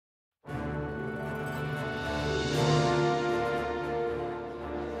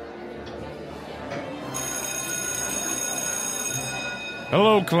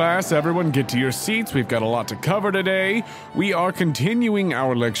Hello, class. Everyone get to your seats. We've got a lot to cover today. We are continuing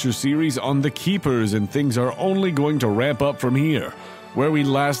our lecture series on the Keepers, and things are only going to ramp up from here. Where we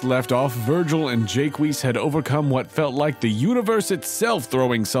last left off, Virgil and Jacques had overcome what felt like the universe itself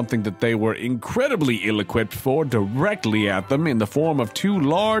throwing something that they were incredibly ill-equipped for directly at them in the form of two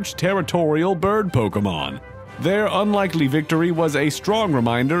large territorial bird Pokémon. Their unlikely victory was a strong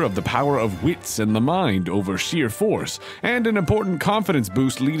reminder of the power of wits and the mind over sheer force, and an important confidence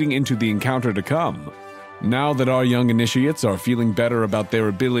boost leading into the encounter to come. Now that our young initiates are feeling better about their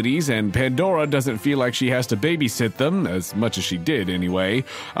abilities and Pandora doesn't feel like she has to babysit them, as much as she did anyway,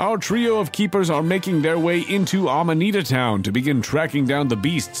 our trio of keepers are making their way into Amanita Town to begin tracking down the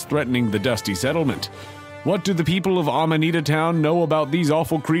beasts threatening the dusty settlement. What do the people of Amanita Town know about these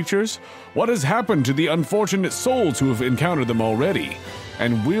awful creatures? What has happened to the unfortunate souls who have encountered them already?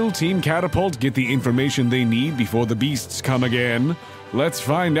 And will Team Catapult get the information they need before the beasts come again? Let's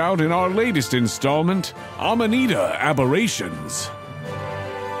find out in our latest installment, Amanita Aberrations.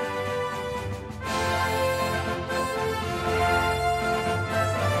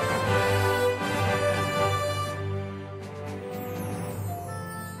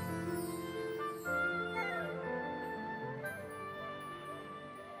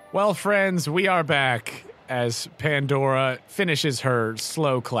 Well, friends, we are back as Pandora finishes her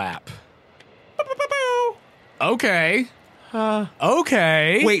slow clap. Okay.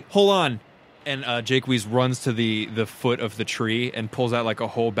 Okay. Wait, hold on. And Jacques runs to the foot of the tree and pulls out like a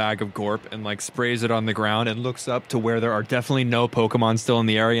whole bag of gorp and like sprays it on the ground and looks up to where there are definitely no Pokemon still in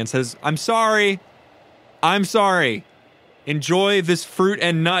the area and says, I'm sorry. I'm sorry. Enjoy this fruit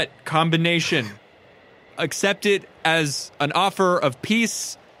and nut combination. Accept it as an offer of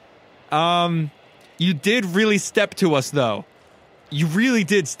peace. You did really step to us, though. You really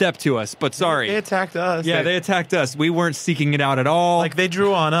did step to us, but sorry. They attacked us. Yeah, they attacked us. We weren't seeking it out at all. Like, they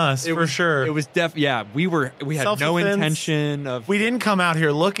drew on us, for sure. It was yeah, we had no intention of... We didn't come out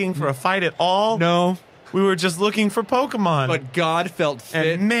here looking for a fight at all. No. We were just looking for Pokemon. But God felt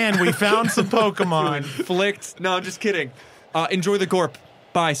fit. And man, we found some Pokemon. Inflict. No, I'm just kidding. Enjoy the gorp.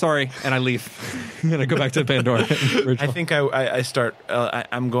 Bye, sorry. And I leave. And I go back to Pandora. I think I start,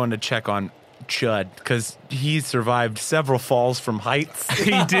 I'm going to check on Chud, because he survived several falls from heights.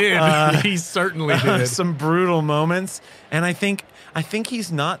 He did. He certainly did. Some brutal moments. And I think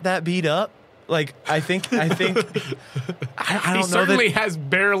he's not that beat up. Like, I think I don't know. He certainly has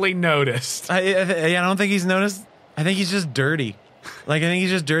barely noticed. I don't think he's noticed. I think he's just dirty. Like, I think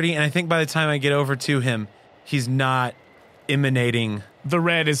he's just dirty. And I think by the time I get over to him, he's not emanating. The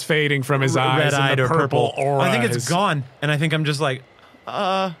red is fading from his eyes. Red-eyed and the or purple aura. I think it's gone. And I think I'm just like,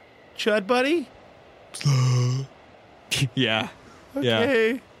 Chud, buddy? Yeah.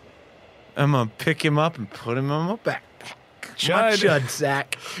 Okay. Yeah. I'm going to pick him up and put him on my backpack. Chud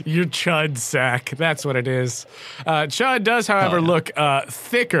sack. Your Chud sack. That's what it is. Chud does, however, look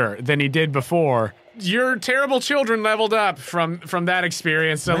thicker than he did before. Your terrible children leveled up from that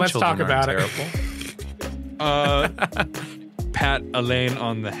experience, so let's talk about it. Pat Elaine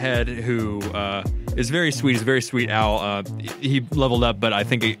on the head, who is very sweet. He's a very sweet owl. He leveled up, but I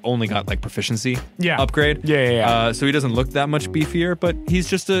think he only got like proficiency upgrade. Yeah. So he doesn't look that much beefier, but he's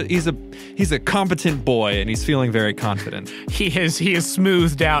just he's a competent boy, and he's feeling very confident. He has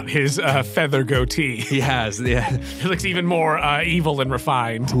smoothed out his feather goatee. He has. Yeah. He looks even more evil and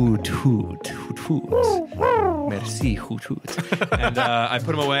refined. Hoot hoot hoot hoot. Merci hoot hoot. And I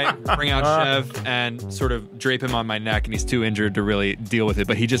put him away, bring out Chev, and sort of drape him on my neck, and he's too injured to really deal with it,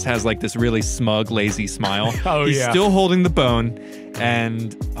 but he just has like this really smug, lazy smile. He's still holding the bone,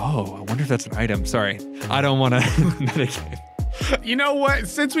 and I wonder if that's an item. Sorry, I don't want to medicate. You know what?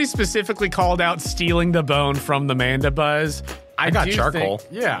 Since we specifically called out stealing the bone from the Mandibuzz, I got charcoal.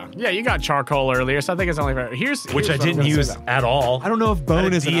 You got charcoal earlier, so I think it's only fair. Here's I didn't use at all. I don't know if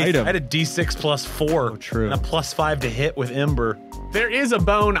bone is an item. I had a D6 plus 4. Oh, true. And a plus 5 to hit with Ember. There is a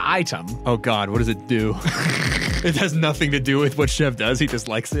bone item. Oh God, what does it do? It has nothing to do with what Chev does. He just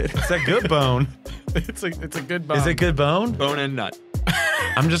likes it. It's a good bone. It's a good bone. Is it good bone? Bone and nut.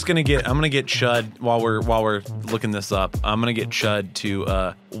 I'm gonna get Chud while we're looking this up. I'm gonna get Chud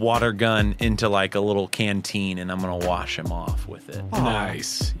to water gun into like a little canteen, and I'm gonna wash him off with it.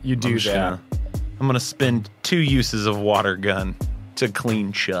 Nice. You do that. I'm gonna spend 2 uses of water gun to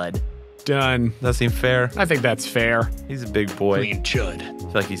clean Chud. Done. Does that seem fair? I think that's fair. He's a big boy. Clean Chud. I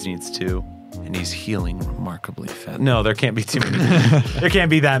feel like he needs 2. And he's healing remarkably fast. No, there can't be too many. There can't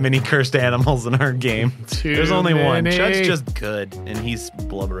be that many cursed animals in our game. There's only one. Chud's just good, and he's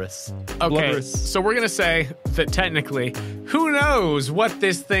blubberous. Okay, so we're going to say that technically, who knows what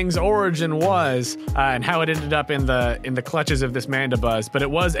this thing's origin was and how it ended up in the clutches of this Mandibuzz, but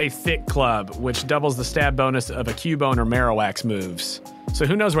it was a thick club, which doubles the stab bonus of a Cubone or Marowak's moves. So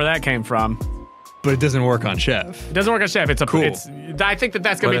who knows where that came from? But it doesn't work on Chev. It doesn't work on Chef. It's a cool. I think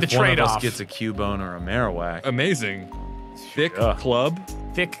that's going to be the trade-off. One of us gets a Cubone or a Marowak. Amazing. Thick club.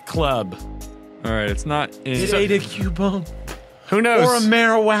 Thick club. All right, it's not. It ate a Cubone. Who knows? Or a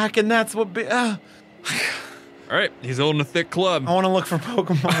Marowak, and that's what. All right, he's holding a thick club. I want to look for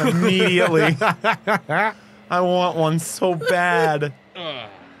Pokemon immediately. I want one so bad.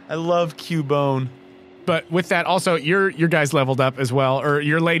 I love Cubone. But with that, also, your guys leveled up as well, or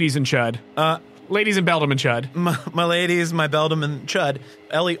your ladies and Chud. Ladies and Beldum and Chud. My ladies, my Beldum and Chud.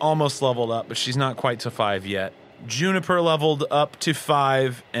 Ellie almost leveled up, but she's not quite to 5 yet. Juniper leveled up to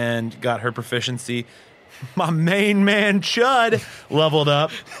 5 and got her proficiency. My main man Chud leveled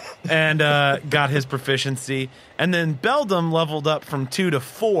up and got his proficiency. And then Beldum leveled up from 2 to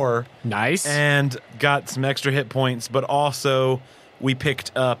 4. Nice. And got some extra hit points, but also we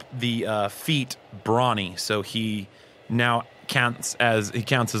picked up the feat Brawny, so he now counts as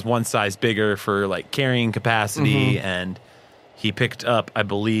one size bigger for like carrying capacity, and he picked up, I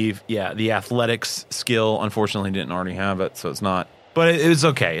believe, the athletics skill. Unfortunately, didn't already have it, so it's not. But it was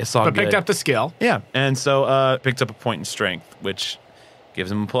okay. It's all good. But picked up the skill. Yeah, and so picked up a point in strength, which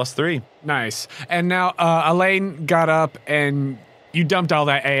gives him a +3. Nice. And now Elaine got up, and you dumped all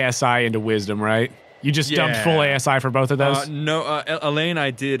that ASI into wisdom, right? You just dumped full ASI for both of those? No, Elaine,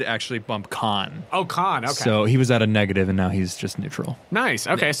 I did actually bump Con. Oh, Con, okay. So he was at a negative, and now he's just neutral. Nice.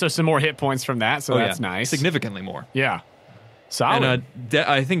 Okay, so some more hit points from that, so that's nice. Significantly more. Yeah. Solid. And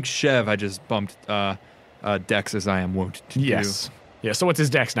I think Chev, I just bumped Dex as I am wont to do. Yeah, so what's his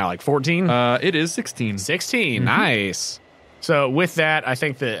Dex now, like 14? It is 16. 16, nice. So with that, I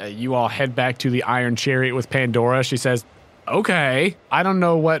think that you all head back to the Iron Chariot with Pandora. She says, okay, I don't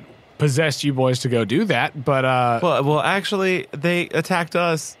know what possessed you boys to go do that, but well, actually, they attacked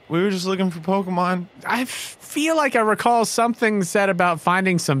us. We were just looking for Pokemon. I feel like I recall something said about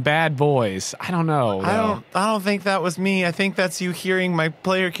finding some bad boys. I don't know. I don't think that was me. I think that's you hearing my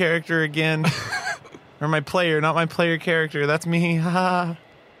player character again. Or my player, not my player character. That's me. I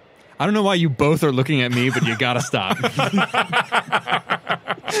don't know why you both are looking at me, but you gotta stop.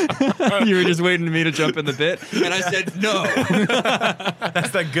 You were just waiting for me to jump in the bit, and I said no. That's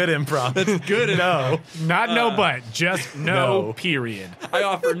that good improv. That's good. No. Not no but, just no, period. I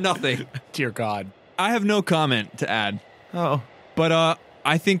offer nothing. Dear God. I have no comment to add. Oh. But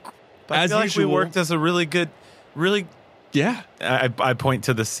I think, as I feel usual, like we worked as a really good. Yeah. I point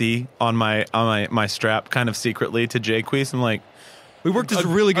to the C on my strap kind of secretly to Jaques. I'm like, we worked as a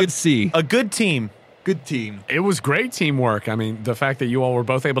really good C. A good team. Good team. It was great teamwork. I mean, the fact that you all were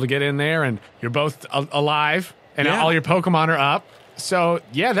both able to get in there and you're both alive and all your Pokemon are up. So,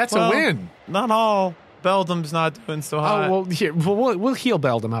 yeah, that's a win. Not all. Beldum's not doing so hot. Oh, well, here, we'll heal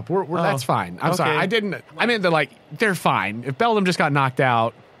Beldum up. That's fine. I'm sorry. I meant they're fine. If Beldum just got knocked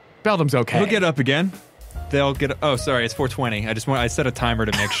out, Beldum's okay. He'll get up again. They'll get. Oh, sorry, it's 420. I set a timer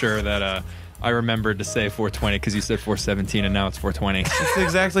to make sure that I remembered to say 420 because you said 417 and now it's 420. It's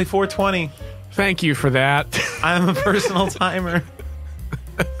exactly 420. Thank you for that. I'm a personal timer.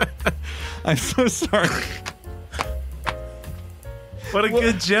 I'm so sorry. What a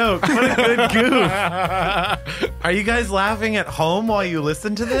good joke. What a good goof. Are you guys laughing at home while you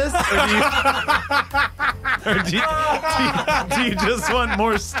listen to this? Or do you just want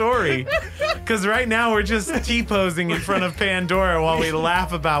more story? Because right now we're just T-posing in front of Pandora while we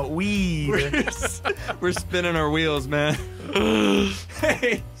laugh about weed. We're spinning our wheels, man.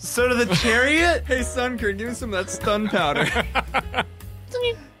 Hey. So to the chariot? Hey, Sunkern, give me some of that stun powder.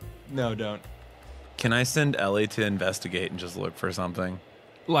 No, don't. Can I send Ellie to investigate and just look for something?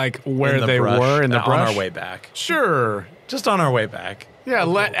 Like where they were in the brush? On our way back. Sure. Just on our way back. Yeah,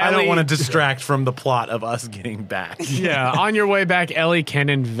 I don't want to distract from the plot of us getting back. Yeah, on your way back, Ellie can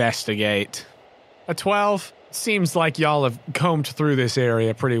investigate. A 12 seems like y'all have combed through this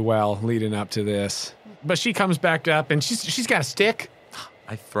area pretty well leading up to this. But she comes back up and she's got a stick.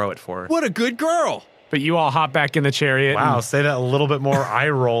 I throw it for her. What a good girl. But you all hop back in the chariot. Wow, say that a little bit more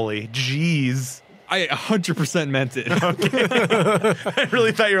eye-rolly. Jeez. I 100% meant it. Okay. I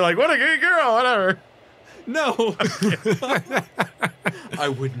really thought you were like, what a good girl, whatever. No. I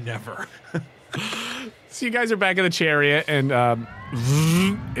would never. So you guys are back in the chariot, and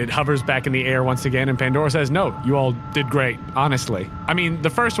it hovers back in the air once again, and Pandora says, no, you all did great, honestly. I mean, the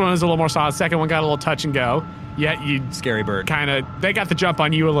first one was a little more solid. Second one got a little touch and go. Yet you Scary bird. They got the jump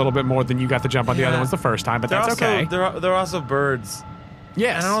on you a little bit more than you got the jump on the other ones the first time, but that's okay. They're also birds.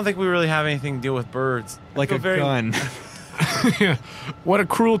 Yes. And I don't think we really have anything to deal with birds. Like a gun. What a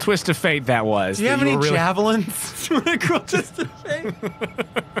cruel twist of fate that was. Do you have any javelins? What a cruel twist of fate.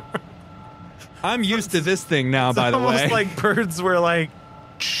 I'm used to this thing now, by the way. Almost like birds were like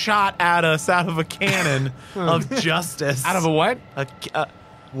shot at us out of a cannon of justice. Out of a what?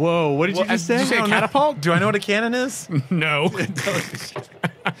 Whoa, what did you just say? Did you say a catapult? Do I know what a cannon is? No.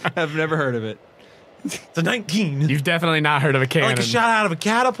 I've never heard of it. It's a 19. You've definitely not heard of a cannon. Like a shot out of a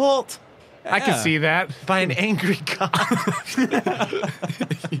catapult I can see that. by an angry god.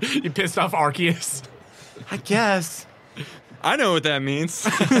 You pissed off Arceus. I guess. I know what that means.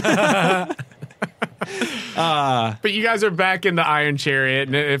 But you guys are back in the Iron Chariot,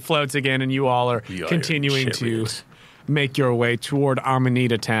 and it floats again, and you all are continuing to make your way toward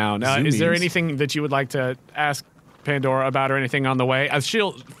Amanita Town. Is there anything that you would like to ask Pandora about or anything on the way?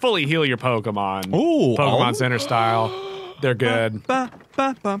 She'll fully heal your Pokemon. Ooh. Pokemon Center style. They're good.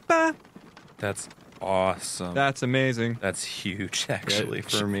 That's awesome. That's amazing. That's huge, actually,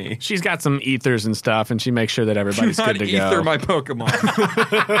 for me. She's got some ethers and stuff, and she makes sure that everybody's good to go. Ether my Pokemon.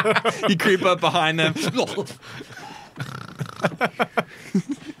 You creep up behind them.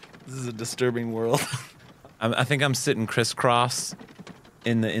 This is a disturbing world. I think I'm sitting crisscross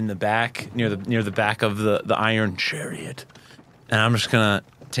in the back near the back of the Iron Chariot, and I'm just gonna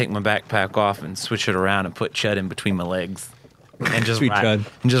take my backpack off and switch it around and put Chud in between my legs, and just ride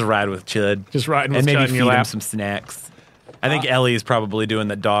with Chud. Just riding with and maybe Chud in feed your him lap. some snacks. I think Ellie is probably doing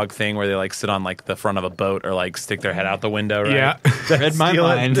the dog thing where they like sit on like the front of a boat or like stick their head out the window. Right? Yeah. Read my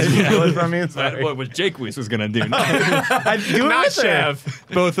mind. Steal it from me. Sorry. What was Jake Weiss was gonna do? I'd do it Not with her. Chev.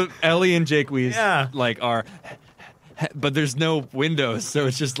 Both of Ellie and Jake Weiss are, but there's no windows, so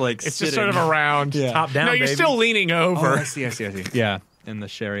it's just like It's sitting. just sort of around. Yeah. Top down, No, you're baby. still leaning over. Oh, I see. Yeah, in the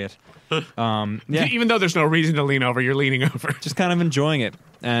chariot. Yeah. Even though there's no reason to lean over, you're leaning over. Just kind of enjoying it.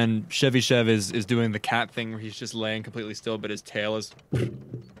 And Chevy Chev is doing the cat thing where he's just laying completely still, but his tail is.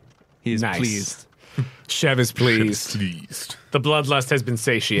 He's Nice. pleased. Chev is pleased. The bloodlust has been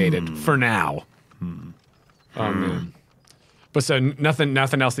satiated for now. But so nothing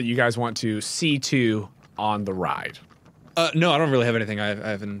else that you guys want to see to on the ride. No, I don't really have anything I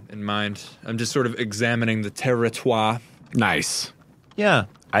have in mind. I'm just sort of examining the territoire. Nice. Yeah,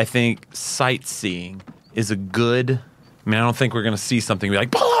 I think sightseeing is a good. I mean, I don't think we're going to see something and be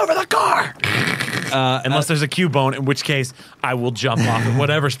like, pull over the car! Unless there's a Cubone, in which case I will jump off at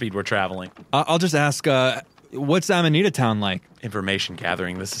whatever speed we're traveling. I'll just ask, what's Amanita Town like Information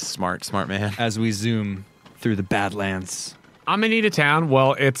gathering. This is smart man. as we zoom through the Badlands? Amanita Town,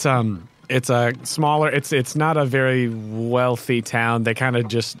 well, it's a smaller, it's not a very wealthy town. They kind of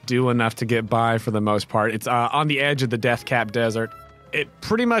just do enough to get by for the most part. It's on the edge of the Death Cap Desert. It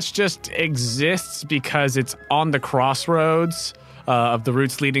pretty much just exists because it's on the crossroads of the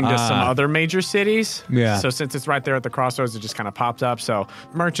routes leading to some other major cities. Yeah. So since it's right there at the crossroads, it just kind of popped up. So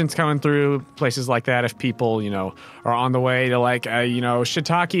merchants coming through places like that, if people, are on the way to like,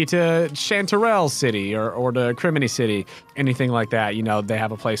 Shiitake to Chanterelle City or to Criminy City, anything like that, they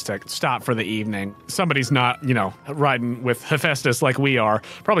have a place to stop for the evening. Somebody's not, riding with Hephaestus like we are,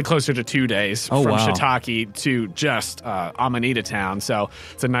 probably closer to 2 days from Shiitake to just Amanita Town. So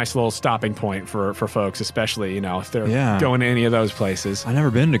it's a nice little stopping point for folks, especially, if they're going to any of those places. I've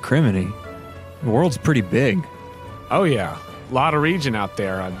never been to Criminy. The world's pretty big. Oh, yeah. A lot of region out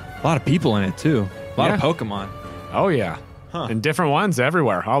there. A lot of people in it, too. A lot of Pokemon. Oh, yeah. And different ones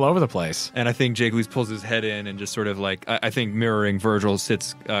everywhere, all over the place. And I think Jake Weiss pulls his head in and just sort of like, I think mirroring Virgil,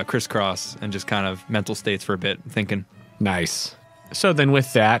 sits crisscross and just kind of mental states for a bit, thinking. Nice. So then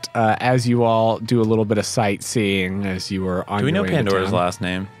with that, as you all do a little bit of sightseeing as you were on Do we your know way into Pandora's town. last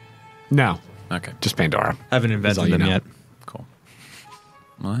name? No. Okay, Just Pandora. Haven't all invented you them know. yet. cool.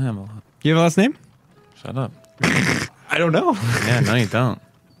 Well, I have a lot. You have a last name? Shut up. I don't know. Yeah, no, you don't.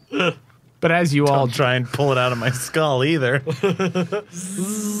 But as you all try and pull it out of my skull either.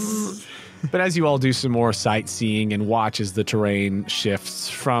 But as you all do some more sightseeing and watch as the terrain shifts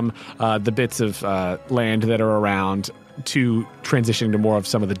from the bits of land that are around to transitioning to more of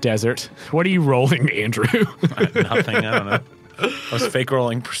some of the desert, what are you rolling, Andrew? Nothing, I don't know. I was fake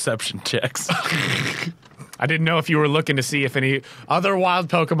rolling perception checks. I didn't know if you were looking to see if any other wild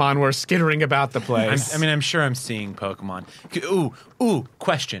Pokemon were skittering about the place. I'm sure I'm seeing Pokemon. Ooh,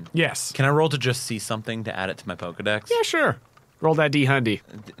 question. Yes. Can I roll to just see something to add it to my Pokedex? Yeah, sure. Roll that D-hundy.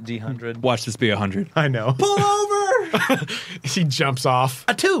 D100. Watch this be 100. I know. Pull over! He jumps off.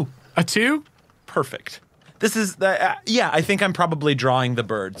 A 2. A 2? Perfect. This is, I think I'm probably drawing the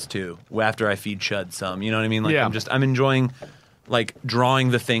birds too after I feed Chud some. You know what I mean? Like, yeah. I'm enjoying, like,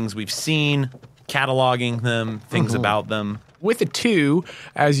 drawing the things we've seen, cataloging them, things about them. With a 2,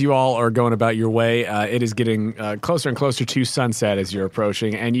 as you all are going about your way, it is getting closer and closer to sunset as you're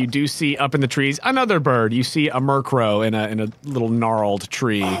approaching, and you do see up in the trees another bird. You see a murkrow in a little gnarled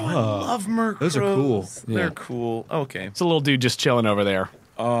tree. Oh, I love murkrows. Those are cool. They're cool. Okay. It's a little dude just chilling over there.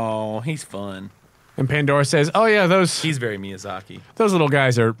 Oh, he's fun. And Pandora says, "Oh yeah, He's very Miyazaki. those little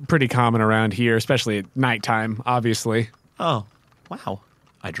guys are pretty common around here, especially at nighttime, obviously." Oh, wow.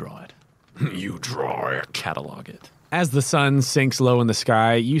 I draw it. You draw it. Catalog it. As the sun sinks low in the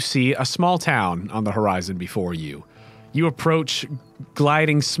sky, you see a small town on the horizon before you. You approach,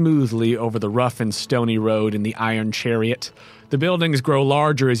 gliding smoothly over the rough and stony road in the iron chariot. The buildings grow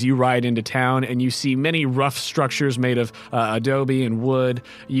larger as you ride into town, and you see many rough structures made of adobe and wood.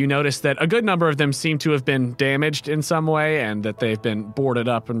 You notice that a good number of them seem to have been damaged in some way, and that they've been boarded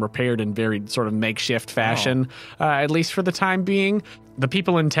up and repaired in very sort of makeshift fashion, at least for the time being. The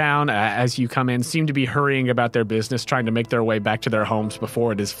people in town, as you come in, seem to be hurrying about their business, trying to make their way back to their homes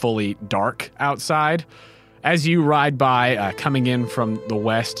before it is fully dark outside. As you ride by, coming in from the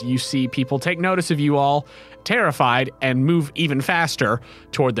west, you see people take notice of you all, terrified, and move even faster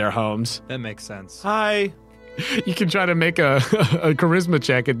toward their homes. That makes sense. Hi. You can try to make a charisma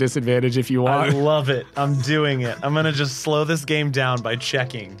check at disadvantage if you I want. love it. I'm doing it. I'm going to just slow this game down by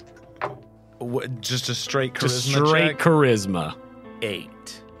checking. Just a straight charisma Just straight check? charisma. 8.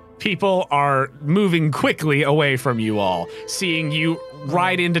 People are moving quickly away from you all, seeing you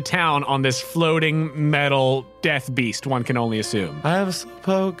ride into town on this floating metal death beast, one can only assume. I have a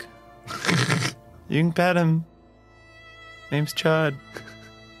slowpoke. You can pet him. Name's Chud.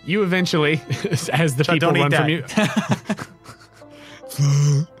 You eventually, as the Chud, people don't run eat from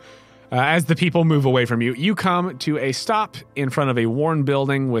you, as the people move away from you, you come to a stop in front of a worn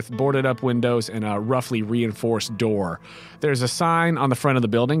building with boarded up windows and a roughly reinforced door. There's a sign on the front of the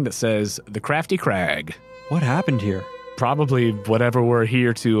building that says "The Crafty Crag." What happened here? Probably whatever we're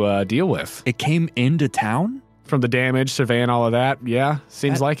here to deal with. It came into town? From the damage, surveying all of that, yeah,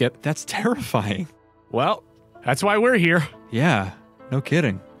 seems like it. That's terrifying. Well, that's why we're here. Yeah, no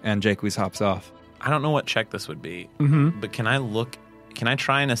kidding. And Jake Weiss hops off. I don't know what check this would be, but can I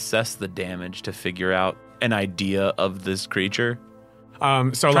try and assess the damage to figure out an idea of this creature?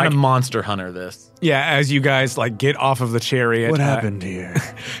 So Trying like, to monster hunter this. yeah, as you guys like get off of the chariot. What happened here?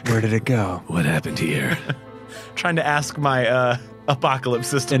 Where did it go? What happened here? Trying to ask my apocalypse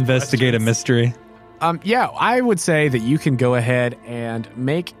system Investigate a questions. mystery. Yeah, I would say that you can go ahead and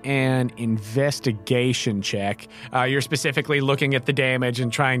make an investigation check. You're specifically looking at the damage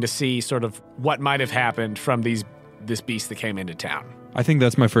and trying to see sort of what might have happened from this beast that came into town. I think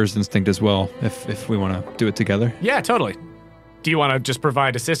that's my first instinct as well, if we want to do it together. Yeah, totally. Do you want to just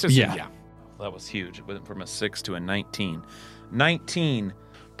provide assistance? Yeah. That was huge. It went from a 6 to a 19. 19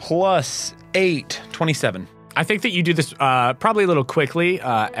 plus 8, 27. I think that you do this probably a little quickly,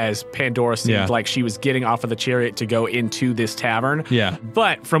 as Pandora seemed Yeah. like she was getting off of the chariot to go into this tavern. Yeah.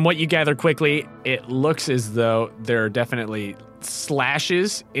 But from what you gather quickly, it looks as though there are definitely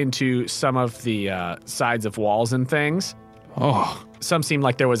slashes into some of the sides of walls and things. Oh, Some seem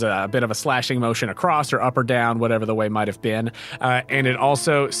like there was a bit of a slashing motion across or up or down, whatever the way might have been. And it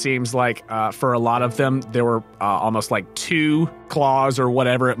also seems like for a lot of them, there were almost like 2 claws or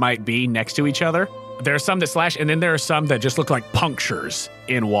whatever it might be next to each other. There are some that slash, and then there are some that just look like punctures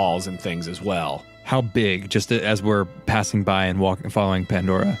in walls and things as well. how big? Just as we're passing by and following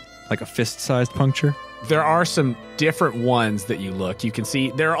Pandora, like a fist-sized puncture? There are some different ones that you look. You can see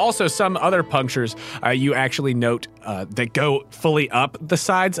there are also some other punctures you actually note that go fully up the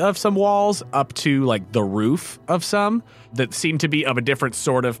sides of some walls, up to like the roof of some, that seem to be of a different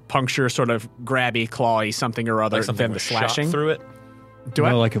sort of puncture, sort of grabby, clawy, something or other Like something than the was shot slashing. through it. Do I?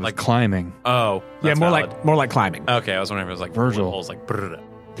 No, like it was climbing. Oh, Yeah, that's more valid. like climbing. Okay, I was wondering if it was like Virgil. holes, like. Brrr.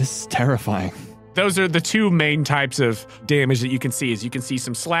 This is terrifying. Those are the two main types of damage that you can see. Is you can see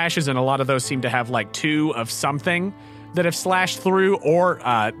some slashes, and a lot of those seem to have like 2 of something that have slashed through, or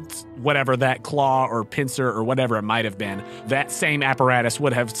whatever that claw or pincer or whatever it might have been. That same apparatus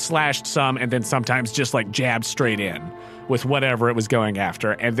would have slashed some, and then sometimes just like jabbed straight in with whatever it was going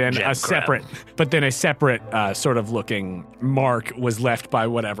after, and then Jab a separate sort of looking mark was left by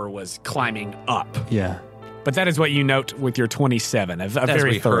whatever was climbing up. Yeah. But that is what you note with your 27, a As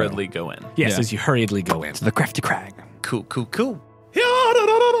very we thorough. hurriedly go in. Yes, Yeah. as you hurriedly go in. The crafty crag. Cool.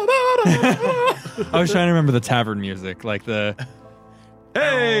 I was trying to remember the tavern music, like the.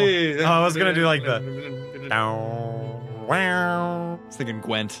 Hey! Oh, I was gonna do like the. I was thinking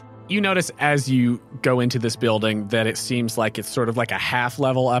Gwent. You notice as you go into this building that it seems like it's sort of like a half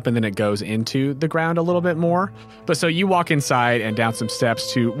level up and then it goes into the ground a little bit more. But so you walk inside and down some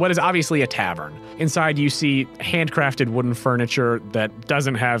steps to what is obviously a tavern. Inside you see handcrafted wooden furniture that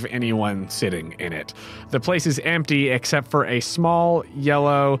doesn't have anyone sitting in it. The place is empty except for a small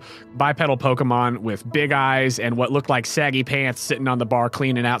yellow bipedal Pokemon with big eyes and what look like saggy pants sitting on the bar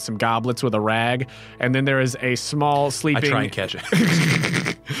cleaning out some goblets with a rag. And then there is a small sleeping... I try and catch it.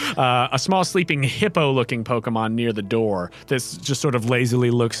 A small sleeping hippo-looking Pokemon near the door that just sort of lazily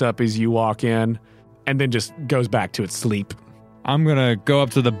looks up as you walk in and then just goes back to its sleep. I'm gonna go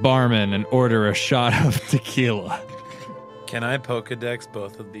up to the barman and order a shot of tequila. Can I Pokedex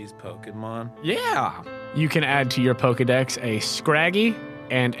both of these Pokemon? Yeah. You can add to your Pokedex a Scraggy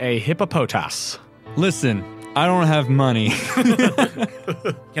and a Hippopotas. Listen, I don't have money.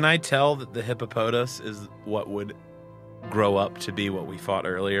 Can I tell that the Hippopotas is what would grow up to be what we fought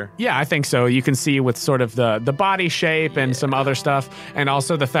earlier? Yeah, I think so. You can see with sort of the body shape and some other stuff, and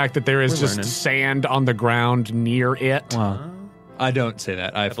also the fact that there is just sand on the ground near it. I don't say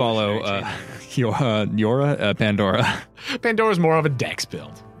that. I follow Pandora. Pandora's more of a dex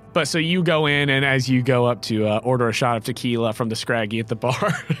build. But so you go in, and as you go up to order a shot of tequila from the Scraggy at the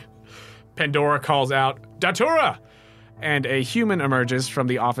bar, Pandora calls out, Datura! And a human emerges from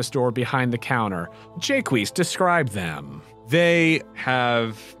the office door behind the counter. Jacques, describe them. They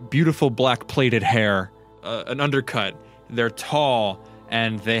have beautiful black plaited hair, an undercut. They're tall,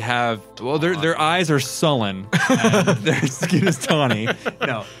 and they have, well, their eyes are sullen, and their skin is tawny.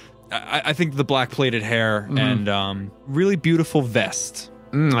 No, I think the black plaited hair and really beautiful vest.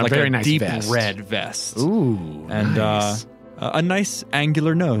 Like a very nice deep vest. red vest. Ooh, and nice. A nice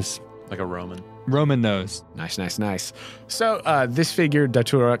angular nose. Like a Roman nose. Nice. So this figure,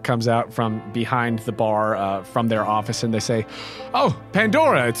 Datura, comes out from behind the bar from their office, and they say, "Oh,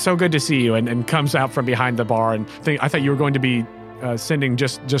 Pandora, it's so good to see you," and comes out from behind the bar. And I thought you were going to be sending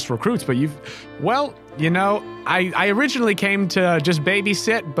just recruits, but well, I originally came to just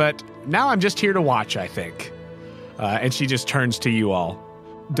babysit, but now I'm just here to watch, I think. And she just turns to you all.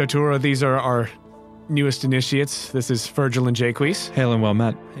 Datura, these are our newest initiates. This is Virgil and Jacques. Hail and well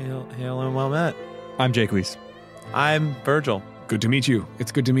met. Hail and well met. I'm Jacques. I'm Virgil. Good to meet you.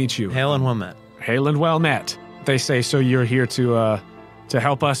 It's good to meet you. Hail and well met. Hail and well met. They say, so you're here to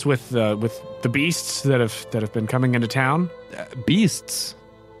help us with the beasts that have been coming into town? Beasts?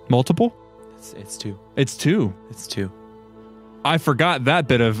 Multiple? It's two. It's two. It's two. I forgot that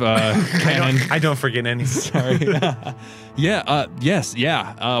bit of canon. I don't forget any. Sorry. Yes.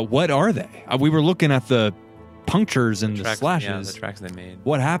 What are they? We were looking at the punctures and the slashes. Yeah, the tracks they made.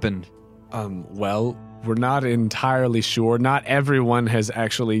 What happened? Well, we're not entirely sure. Not everyone has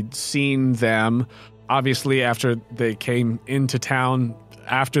actually seen them. Obviously, after they came into town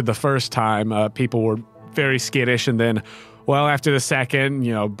after the first time, people were very skittish, and then, well, after the second,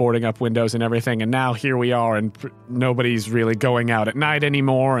 boarding up windows and everything, and now here we are, and nobody's really going out at night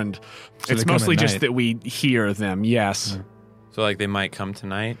anymore, and So it's they come mostly at just night. that we hear them, yes. So, like, they might come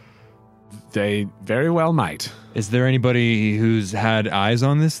tonight? They very well might. Is there anybody who's had eyes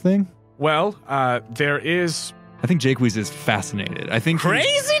on this thing? Well, there is... I think Jacques is fascinated. I think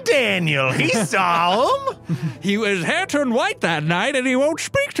Crazy Daniel, he saw him. his hair turned white that night, and he won't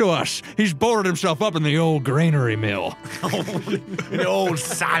speak to us. He's boarded himself up in the old granary mill. An old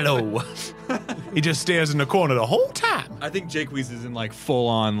silo. He just stares in the corner the whole time. I think Jacques is in full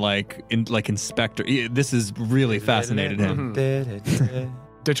on inspector. This has really fascinated him.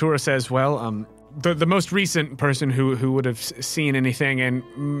 Datura says, well, the most recent person who would have seen anything and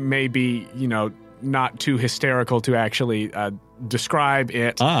maybe, not too hysterical to actually describe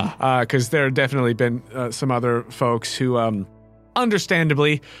it, because there have definitely been some other folks who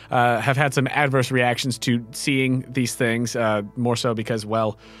understandably have had some adverse reactions to seeing these things, more so because,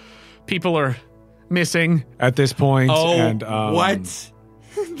 well, people are missing at this point. Oh, and, what?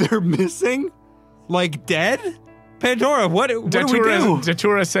 They're missing? Like dead? Pandora, what do we do?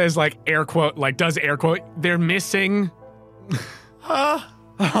 Datura says, does air quote, they're missing.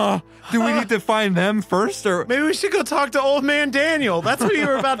 Do we need to find them first, or Maybe we should go talk to old man Daniel. That's what you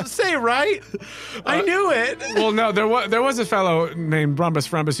were about to say, right? I knew it. Well, no, there was a fellow named Brumbus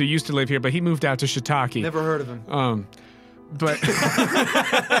Frumbus who used to live here, but he moved out to Shiitake. never heard of him? But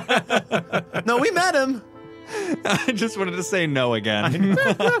No, we met him. I just wanted to say no again.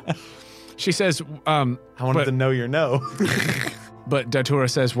 she says, I wanted to know your no. But Datura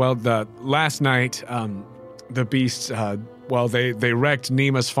says, well, the last night, the beasts, they wrecked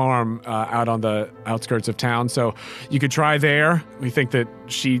Nima's farm out on the outskirts of town, so you could try there. We think that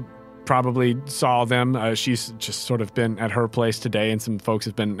she probably saw them. She's just sort of been at her place today, and some folks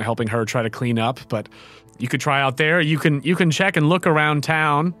have been helping her try to clean up, but you could try out there. You can check and look around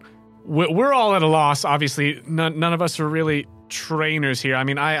town. We're all at a loss. Obviously, none of us are really trainers here. I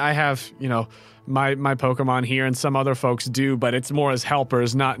mean, I have, my Pokemon here, and some other folks do, but it's more as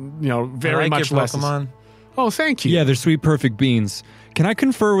helpers, not, very much less. Pokemon. Oh, thank you. Yeah, they're sweet, perfect beans. Can I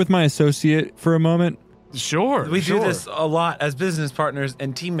confer with my associate for a moment? Sure. We do this a lot as business partners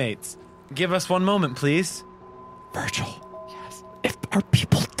and teammates. Give us one moment, please. Virgil. Yes. Are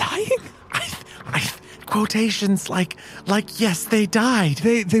people dying? Quotations like yes, they died.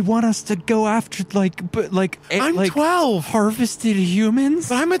 They want us to go after I'm 12. Harvested humans.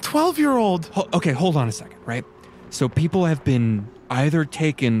 But I'm a 12-year-old. Okay, hold on a second, right? So people have been either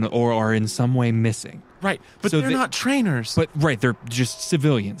taken or are in some way missing. Right, but So they're not trainers. But they're just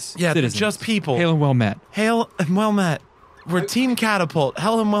civilians. Yeah, citizens. they're just people. Hail and well met. Hail and well met. We're Team Catapult.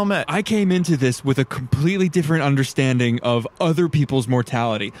 Hail and well met. I came into this with a completely different understanding of other people's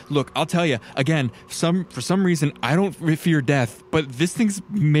mortality. Look, I'll tell you, again, for some reason, I don't fear death, but this thing's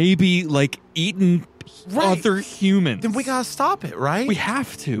maybe eaten other humans. Then we gotta stop it, right? We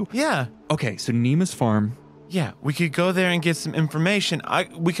have to. Yeah. Okay, so Nima's farm. Yeah, we could go there and get some information.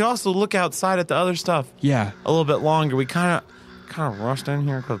 We could also look outside at the other stuff. Yeah. A little bit longer. We kind of rushed in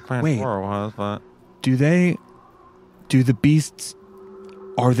here because Pandora was, but Do the beasts,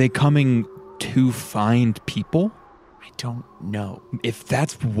 are they coming to find people? I don't know. If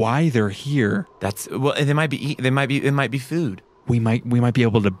that's why they're here, They might be food. we might be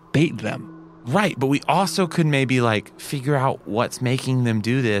able to bait them. Right, but we also could maybe figure out what's making them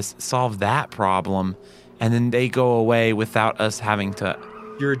do this, solve that problem, and then they go away without us having to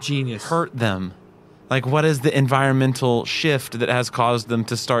You're a genius. hurt them. What is the environmental shift that has caused them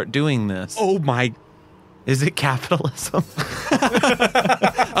to start doing this? Oh my. Is it capitalism?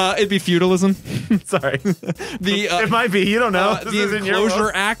 It'd be feudalism. Sorry. It might be. You don't know. The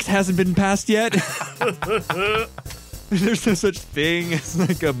Enclosure Act hasn't been passed yet. There's no such thing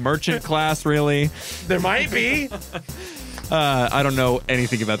as a merchant class, really. There might be. I don't know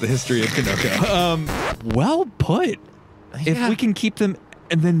anything about the history of Kinoko. Well put. Yeah. If we can keep them,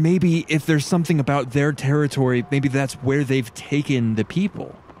 and then maybe if there's something about their territory, maybe that's where they've taken the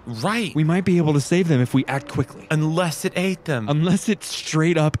people. Right. We might be able to save them if we act quickly. Unless it ate them. Unless it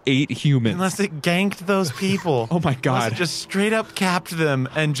straight up ate humans. Unless it ganked those people. Oh my Unless god. it just straight up capped them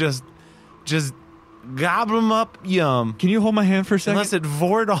and just gobbled them up yum. Can you hold my hand for a second? Unless it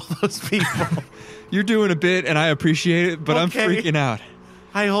vored all those people. You're doing a bit and I appreciate it, but Okay. I'm freaking out.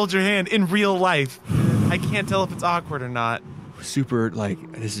 I hold your hand in real life. I can't tell if it's awkward or not. Super,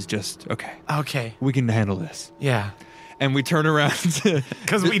 this is just, okay. Okay. We can handle this. Yeah. And we turn around to...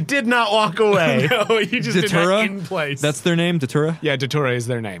 Because we did not walk away. No, you just did Datura? that in place. That's their name, Datura? Yeah, Datura is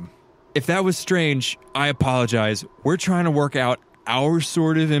their name. If that was strange, I apologize. We're trying to work out our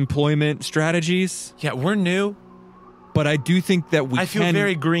sort of employment strategies, Yeah, we're new. but I do think that we I feel can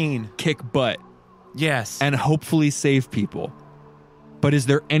very green. kick butt Yes. and hopefully save people. But is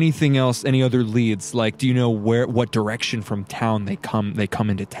there anything else, any other leads? Do you know what direction from town they come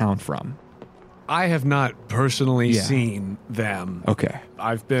into town from? I have not personally Yeah. seen them. Okay.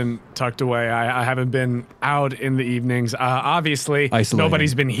 I've been tucked away. I haven't been out in the evenings. Obviously, Isolating.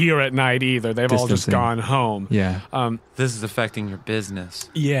 nobody's been here at night either. They've all just Distancing. gone home. Yeah. This is affecting your business.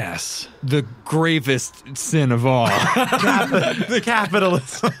 Yes. The gravest sin of all. The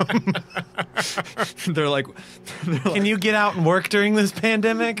capitalism. They're like, Can you get out and work during this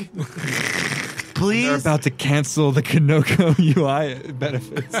pandemic? they're Please? about to cancel the Kinoko UI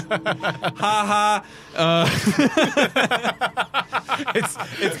benefits. Ha ha.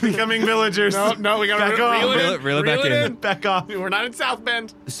 It's becoming villagers. No, we gotta Back off. Reel it back in. Back off. We're not in South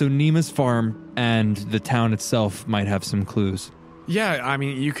Bend. So Nima's farm and the town itself might have some clues. Yeah, I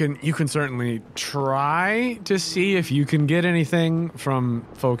mean, you can certainly try to see if you can get anything from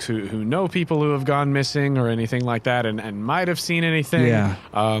folks who know people who have gone missing or anything like that, and might have seen anything. Yeah.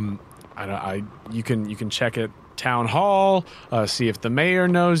 You can check at town hall, see if the mayor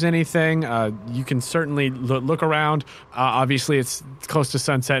knows anything. You can certainly look around. Obviously, it's close to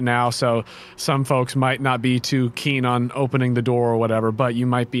sunset now, so some folks might not be too keen on opening the door or whatever, but you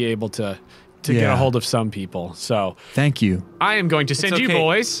might be able to get a hold of some people. So Thank you. I am going to send It's you okay.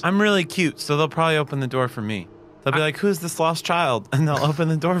 boys. I'm really cute, so they'll probably open the door for me. They'll be like, who's this lost child? And they'll open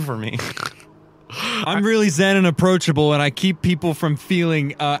the door for me. I'm really zen and approachable, and I keep people from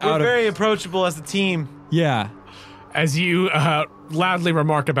feeling We're out of... very approachable as a team. Yeah. As you loudly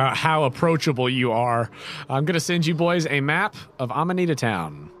remark about how approachable you are, I'm going to send you boys a map of Amanita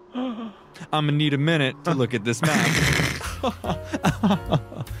Town. I'm gonna need a minute to look at this map.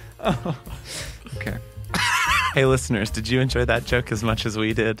 Okay. Hey, listeners, did you enjoy that joke as much as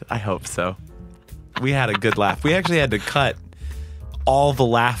we did? I hope so. We had a good laugh. We actually had to cut all the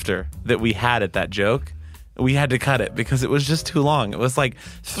laughter that we had at that joke. We had to cut it because it was just too long. It was like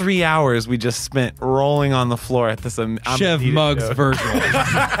 3 hours we just spent rolling on the floor at this. Chev mugs Virgil.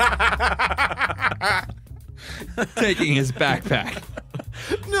 Taking his backpack.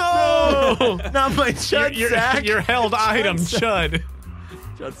 No! Not my chud sack. Your held item, chud.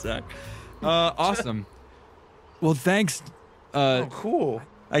 Chud sack. Awesome. Well, thanks. Cool.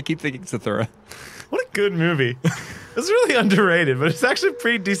 I keep thinking Zathura. What a good movie. It's really underrated, but it's actually a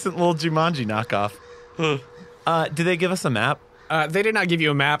pretty decent little Jumanji knockoff. Did they give us a map? They did not give you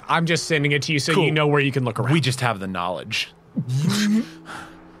a map. I'm just sending it to you so Cool. you know where you can look around. We just have the knowledge.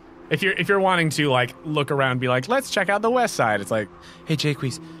 If you're wanting to like look around and be like, let's check out the west side, it's like, Hey,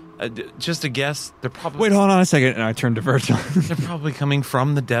 Jaques, just a guess. They're probably Wait, hold on a second. And I turn to Virgil. they're probably coming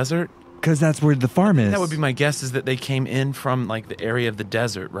from the desert. Because that's where the farm is. That would be my guess. Is that they came in from like the area of the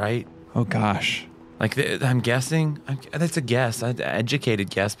desert, right? Oh, gosh. Like I'm guessing. That's a guess. An educated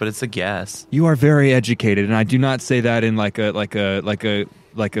guess, but it's a guess. You are very educated, and I do not say that in like a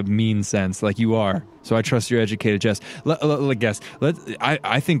mean sense. Like you are. So I trust your educated guess.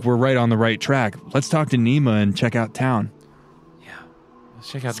 I think we're right on the right track. Let's talk to Nima and check out town. Yeah. Let's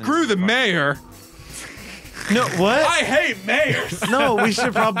check out. Screw the mayor. No, what? I hate mayors. No, we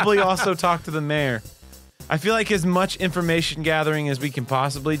should probably also talk to the mayor. I feel like as much information gathering as we can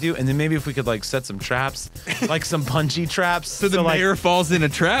possibly do, and then maybe if we could like set some traps, like some punchy traps. So the mayor falls in a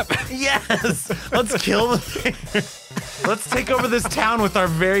trap? Yes! Let's kill the mayor. Let's take over this town with our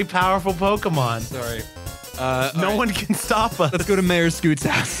very powerful Pokemon. Sorry. No one can stop us. Let's go to Mayor Scoot's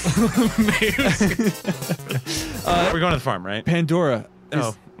house. We're going to the farm, right? Pandora.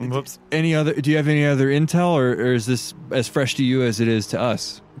 Whoops. Do you have any other intel, or is this as fresh to you as it is to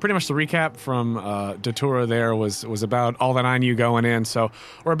us? pretty much the recap from Datura there was about all that I knew going in, so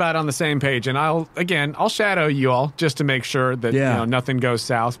we're about on the same page. And I'll shadow you all just to make sure that nothing goes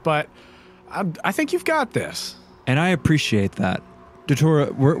south. But I think you've got this. And I appreciate that.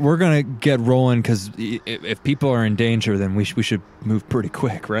 Datura, we're gonna get rolling because if people are in danger, then we should move pretty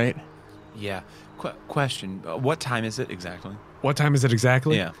quick, right? Yeah. Question: what time is it exactly? What time is it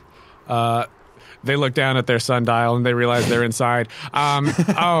exactly? Yeah. They look down at their sundial and they realize they're inside.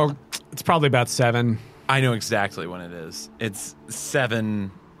 It's probably about 7. I know exactly when it is. It's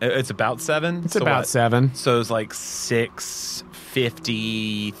 7. It's about 7. It's about 7. So it's like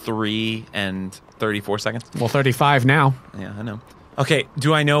 6:53 and 34 seconds. Well, 35 now. Yeah, I know. Okay,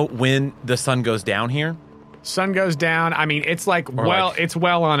 do I know when the sun goes down here? Sun goes down. I mean, it's it's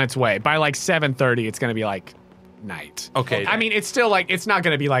well on its way. By like 7:30, it's going to be like night. Okay. I mean, it's still like, it's not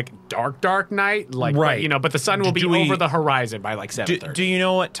going to be like dark night. Like, right. But the sun will be over the horizon by like 7:30. Do you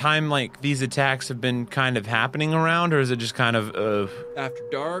know what time like these attacks have been kind of happening around, or is it just kind of after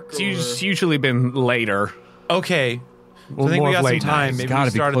dark? It's usually been later. Okay. Well, I think we got some late time. It's Maybe got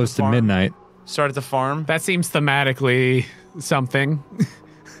to be close to midnight. Start at the farm. That seems thematically something.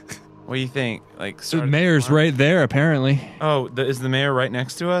 What do you think? Like, The mayor's right there, apparently. Oh, is the mayor right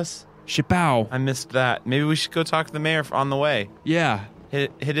next to us? Shipow. I missed that. Maybe we should go talk to the mayor on the way. Yeah.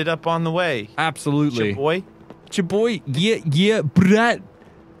 Hit it up on the way. Absolutely. Boy. Chaboy. Yeah, brat.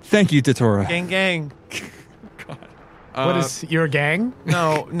 Thank you, Datura. Gang. God. What is your gang?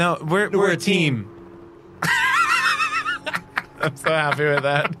 No, we're a team. I'm so happy with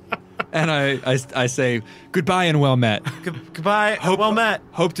that. And I say goodbye and well met. Goodbye. Well met.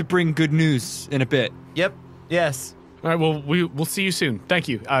 Hope to bring good news in a bit. Yep. Yes. All right, well, we'll see you soon. Thank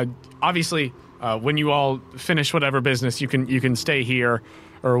you. Obviously, when you all finish whatever business, you can stay here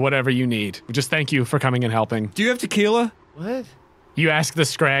or whatever you need. Just thank you for coming and helping. Do you have tequila? What? You ask the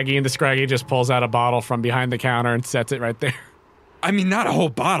Scraggy, and the Scraggy just pulls out a bottle from behind the counter and sets it right there. I mean, not a whole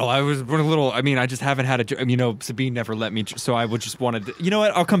bottle. I was a little. I mean, I just haven't had a. Sabine never let me. So I would just wanted. You know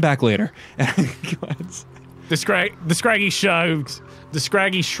what? I'll come back later. The Scraggy shrugs. The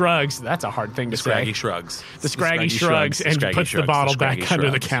Scraggy shrugs. That's a hard thing to say. Scraggy shrugs. The Scraggy shrugs and puts the bottle back under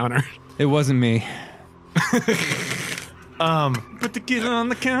the counter. It wasn't me. Put the kid on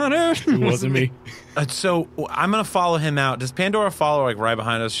the counter. It wasn't me. So I'm gonna follow him out. Does Pandora follow like right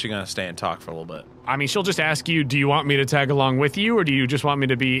behind us? Is she gonna stay and talk for a little bit? I mean, she'll just ask you, do you want me to tag along with you, or do you just want me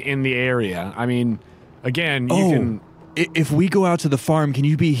to be in the area? I mean, again, you can... If we go out to the farm, can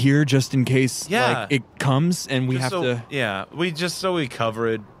you be here just in case it comes and we have to... Yeah, we cover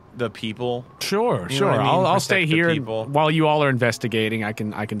it. the people? Sure, You know what I mean? I'll Protect stay the here people. while you all are investigating. I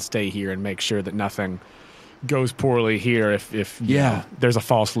can stay here and make sure that nothing goes poorly here if you know, there's a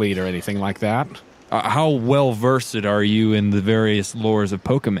false lead or anything like that. How well versed are you in the various lores of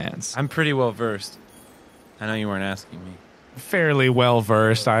Pokemans? I'm pretty well versed. I know you weren't asking me. Fairly well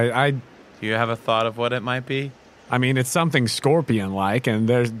versed. I Do you have a thought of what it might be? I mean, it's something scorpion-like, and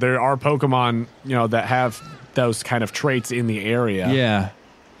there are Pokemon, you know, that have those kind of traits in the area. Yeah.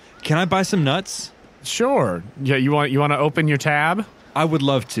 Can I buy some nuts? Sure. Yeah, you want to open your tab? I would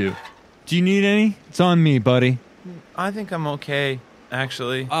love to. Do you need any? It's on me, buddy. I think I'm okay,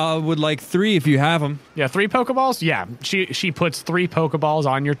 actually. I would like 3 if you have them. Yeah, 3 Pokeballs? Yeah, she puts 3 Pokeballs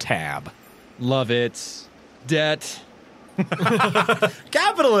on your tab. Love it. Debt.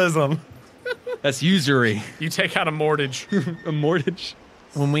 Capitalism! That's usury. You take out a mortgage. A mortgage.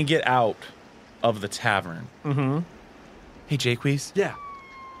 When we get out of the tavern. Mm-hmm. Hey, Jaques. Yeah.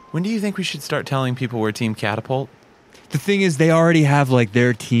 When do you think we should start telling people we're Team Catapult? The thing is, they already have like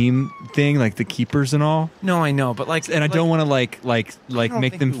their team thing, like the keepers and all. No, I know, but like, And I don't want to like don't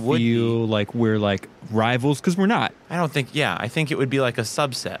make think them we would feel like we're like rivals, because we're not. I don't think. Yeah, I think it would be like a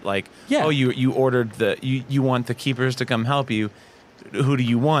subset. Like, Yeah. oh, you ordered you want the keepers to come help you. Who do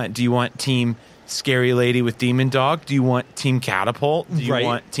you want? Do you want Team Scary Lady with Demon Dog? Do you want Team Catapult? Do you Right.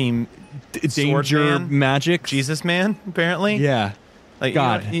 want Team Danger Sword Man? magic. Jesus Man? Apparently, Yeah. Like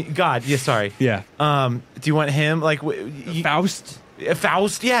God. God. Yeah, sorry. Yeah. Do you want him? Like Faust.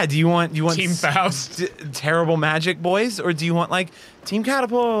 Faust? Yeah. Do you want Team Faust. terrible magic boys, or do you want like Team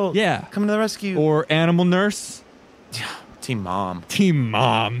Catapult? Yeah. Coming to the rescue. Or animal nurse. Team Mom. Team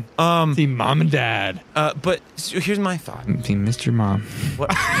mom. Team mom and dad. But so here's my thought. Team Mr. Mom. What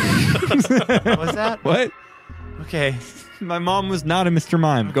was that? What? Okay. My mom was not a Mr.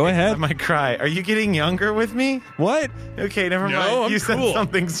 Mime. Go I ahead. might cry. Are you getting younger with me? What? Okay, never No, mind. I'm You said cool.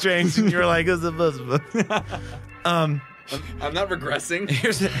 something strange, and you were like, I'm not regressing.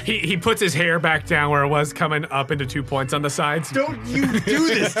 here's He puts his hair back down where it was, coming up into 2 points on the sides. Don't you do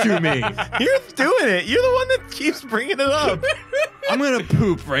this to me. You're doing it. You're the one that keeps bringing it up. I'm going to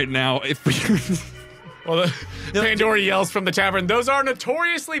poop right now. If Well, Pandora yells from the tavern, "Those are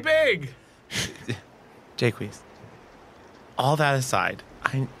notoriously big!" Jaques, all that aside,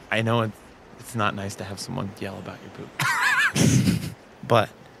 I know it's not nice to have someone yell about your poop. But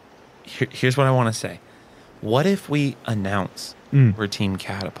here's what I want to say. What if we announce we're Team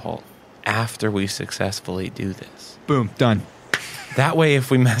Catapult after we successfully do this? Boom, done. That way, if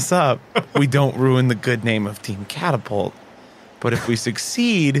we mess up, we don't ruin the good name of Team Catapult. But if we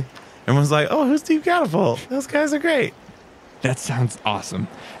succeed, everyone's like, oh, who's Team Catapult? Those guys are great. That sounds awesome.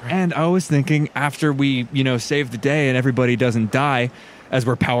 And I was thinking, after we, save the day and everybody doesn't die as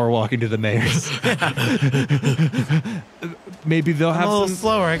we're power walking to the mayor's, maybe they'll I'm have a little some.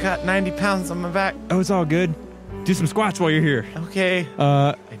 slower. I got 90 pounds on my back. Oh, it's all good. Do some squats while you're here. Okay.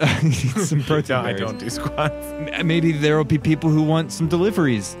 Eat some protein. No, I berries. don't do squats. Maybe there will be people who want some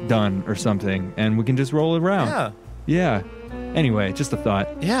deliveries done or something, and we can just roll around. Yeah. Yeah. Anyway, just a thought.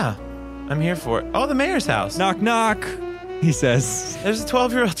 Yeah. I'm here for it. Oh, the mayor's house. Knock, knock, he says. There's a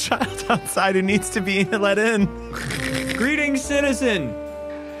 12-year-old child outside who needs to be let in. Greetings, citizen.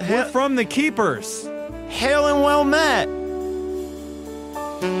 We're from the Keepers. Hail and well met.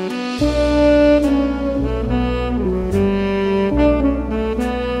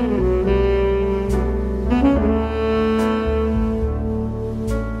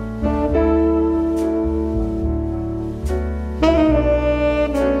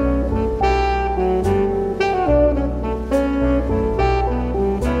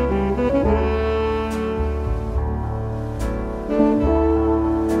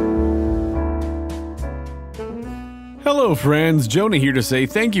 Hello, friends. Jonah here to say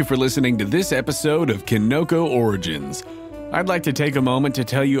thank you for listening to this episode of Kinoko Origins. I'd like to take a moment to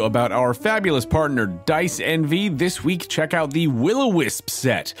tell you about our fabulous partner, Dice Envy. This week, check out the Will-O-Wisp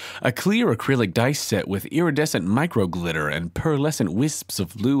set, a clear acrylic dice set with iridescent micro glitter and pearlescent wisps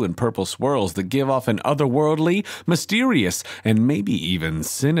of blue and purple swirls that give off an otherworldly, mysterious, and maybe even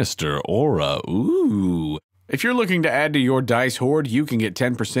sinister aura. Ooh. If you're looking to add to your dice hoard, you can get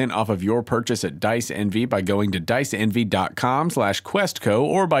 10% off of your purchase at Dice Envy by going to diceenvy.com/questco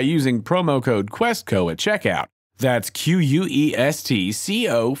or by using promo code QuestCo at checkout. That's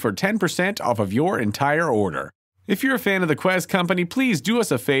QUESTCO for 10% off of your entire order. If you're a fan of the Quest Company, please do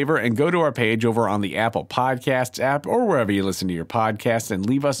us a favor and go to our page over on the Apple Podcasts app or wherever you listen to your podcasts and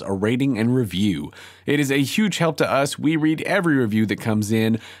leave us a rating and review. It is a huge help to us. We read every review that comes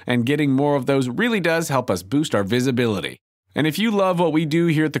in, and getting more of those really does help us boost our visibility. And if you love what we do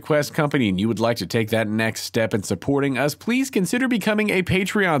here at the Quest Company and you would like to take that next step in supporting us, please consider becoming a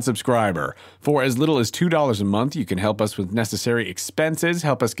Patreon subscriber. For as little as $2 a month, you can help us with necessary expenses,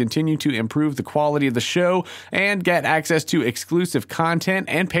 help us continue to improve the quality of the show, and get access to exclusive content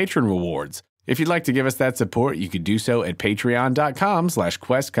and patron rewards. If you'd like to give us that support, you could do so at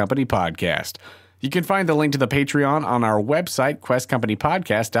patreon.com/questcompanypodcast. You can find the link to the Patreon on our website,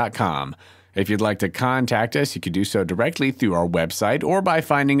 questcompanypodcast.com. If you'd like to contact us, you can do so directly through our website or by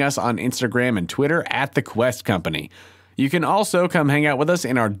finding us on Instagram and Twitter at The Quest Company. You can also come hang out with us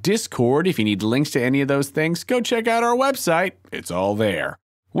in our Discord. If you need links to any of those things, go check out our website. It's all there.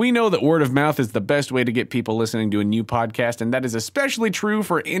 We know that word of mouth is the best way to get people listening to a new podcast, and that is especially true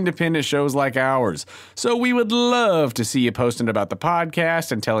for independent shows like ours. So we would love to see you posting about the podcast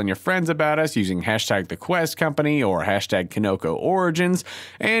and telling your friends about us using hashtag The Quest Company or hashtag Kinoko Origins.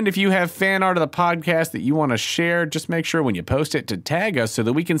 And if you have fan art of the podcast that you want to share, just make sure when you post it to tag us so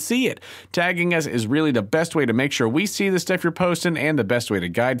that we can see it. Tagging us is really the best way to make sure we see the stuff you're posting and the best way to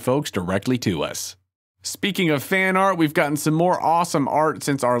guide folks directly to us. Speaking of fan art, we've gotten some more awesome art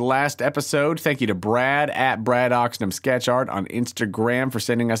since our last episode. Thank you to Brad at Brad Oxnam Sketch Art on Instagram for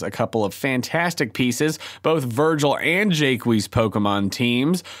sending us a couple of fantastic pieces, both Virgil and Jacques' Pokemon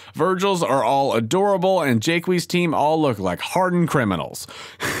teams. Virgil's are all adorable, and Jacques' team all look like hardened criminals.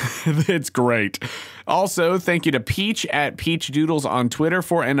 It's great. Also, thank you to Peach at Peach Doodles on Twitter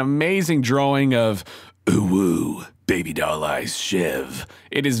for an amazing drawing of Ooh, Baby Doll Eyes Shiv.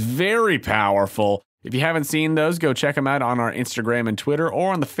 It is very powerful. If you haven't seen those, go check them out on our Instagram and Twitter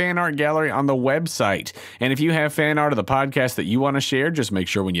or on the fan art gallery on the website. And if you have fan art of the podcast that you want to share, just make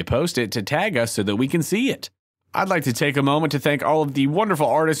sure when you post it to tag us so that we can see it. I'd like to take a moment to thank all of the wonderful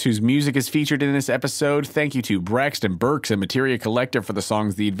artists whose music is featured in this episode. Thank you to Braxton Burks and Materia Collective for the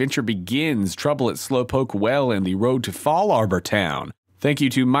songs The Adventure Begins, Trouble at Slowpoke Well, and The Road to Fall Arbor Town. Thank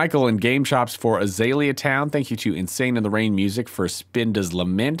you to Michael and Game Chops for Azalea Town. Thank you to Insane in the Rain Music for Spinda's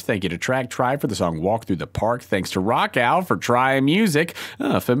Lament. Thank you to Track Tribe for the song Walk Through the Park. Thanks to Rock Owl for Try Music.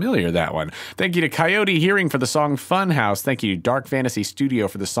 Familiar, that one. Thank you to Coyote Hearing for the song Funhouse. Thank you to Dark Fantasy Studio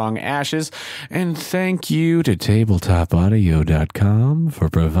for the song Ashes. And thank you to TabletopAudio.com for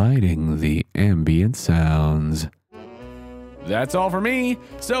providing the ambient sounds. That's all for me,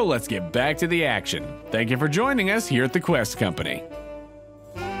 so let's get back to the action. Thank you for joining us here at the Quest Company.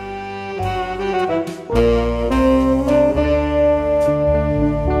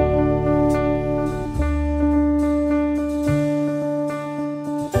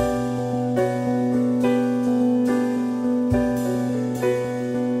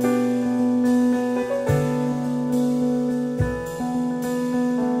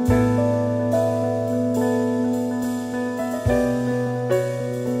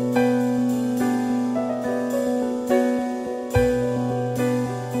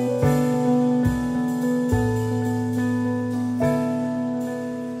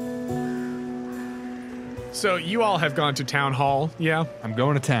 So you all have gone to town hall, yeah? I'm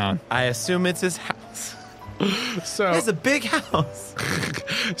going to town. I assume it's his house. So It's a big house.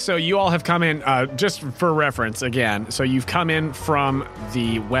 So you all have come in, just for reference again, so you've come in from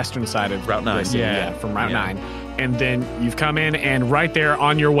the western side of Route 9. the city, Yeah. from Route 9. And then you've come in, and right there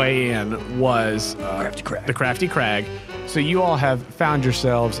on your way in was the Crafty Crag. So you all have found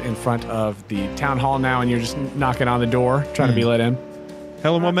yourselves in front of the town hall now, and you're just knocking on the door, trying to be let in.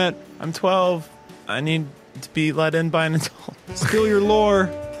 Hello, Moment. I'm 12. I need to be let in by an adult. Spill your lore.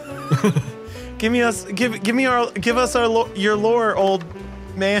 Give us your lore, old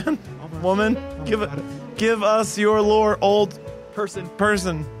man, woman. Give us your lore, old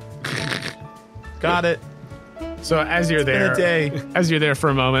person. Got it. So as you're there, Been a day. as you're there for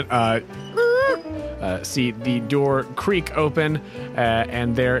a moment, see the door creak open,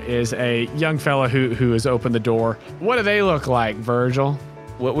 and there is a young fella who has opened the door. What do they look like, Virgil?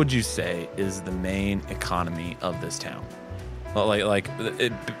 What would you say is the main economy of this town?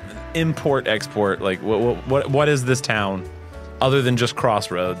 Import, export. Like what is this town other than just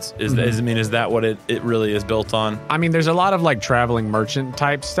crossroads? Is that what it really is built on? I mean, there's a lot of like traveling merchant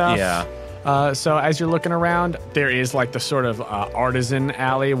type stuff. Yeah. So as you're looking around, there is like the sort of artisan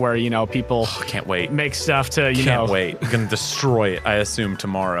alley where, people Can't wait. make stuff to, Can't wait. I'm gonna destroy it, I assume,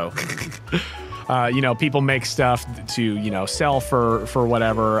 tomorrow. People make stuff to, sell for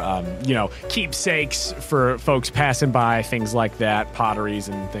whatever, keepsakes for folks passing by, things like that, potteries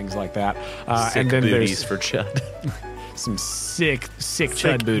and things like that. Sick and then booties there's for Chud. some sick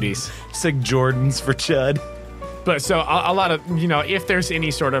Chud booties. Sick Jordans for Chud. But so a lot of, if there's any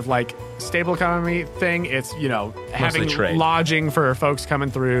sort of like stable economy thing, it's, having trade. lodging for folks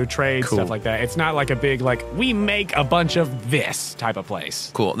coming through, trade, Cool. stuff like that. It's not like a big, like, we make a bunch of this type of place.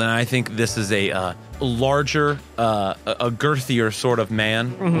 Cool. Then I think this is a larger, a girthier sort of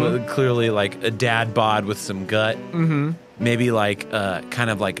man. With clearly like a dad bod with some gut. Mm-hmm. Maybe like kind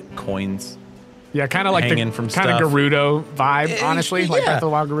of like coins. Yeah, kind of like Hanging the from kind of stuff. Gerudo vibe, honestly, like Breath of the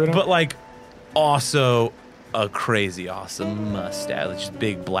Wild Gerudo. But like also a crazy awesome mustache, just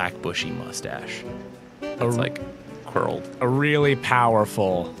big black bushy mustache. It's like curled. A really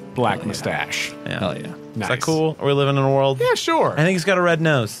powerful black mustache. Yeah. Hell yeah. Nice. Is that cool? Are we living in a world? Yeah, sure. I think he's got a red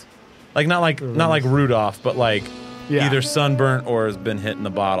nose. Like not like Rudolph, but like Yeah. either sunburnt or has been hit in the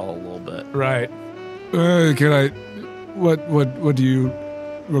bottle a little bit. Right. Can I? What do you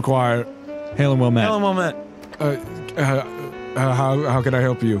require? Hail and well met. Hello, moment. How can I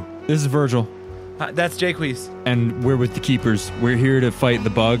help you? This is Virgil, That's Jaques. and we're with the Keepers. We're here to fight the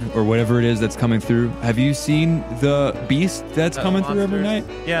bug or whatever it is that's coming through. Have you seen the beast that's coming through every night?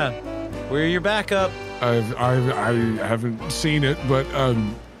 Yeah. We're your backup. I haven't seen it, but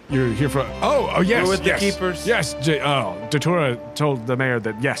you're here for. Oh yes, We're with the yes, keepers. Yes, Datura told the mayor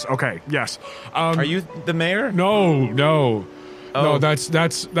that. Yes, okay, yes. Are you the mayor? No. Oh. No,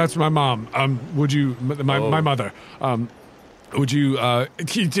 that's my mom. Would you, my mother? Would you,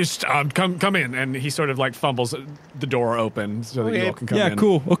 He just come in, and he sort of like fumbles the door open so that you all can come in. Yeah,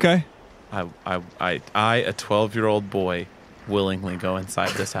 cool. Okay. I, a 12-year-old boy, willingly go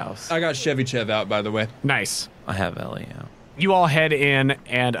inside this house. I got Chevy Chev out, by the way. Nice. I have Ellie out. You all head in,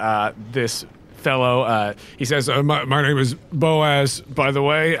 and this fellow, he says, my name is Boaz. by the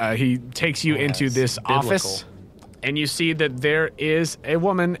way, he takes you into this office. And you see that there is a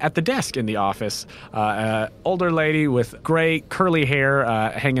woman at the desk in the office, older lady with gray curly hair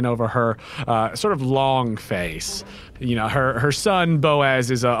hanging over her sort of long face. Her son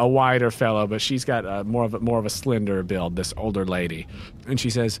Boaz is a wider fellow, but she's got more of a slender build. This older lady, and she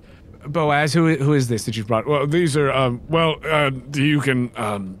says, "Boaz, who is this that you've brought?" Well, these are, you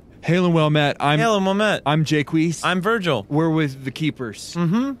can, Hail and well met. Hello, moment. I'm Jaques. I'm Virgil. We're with the Keepers.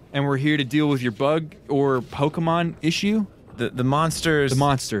 Mm-hmm. And we're here to deal with your bug or Pokemon issue. The monsters. The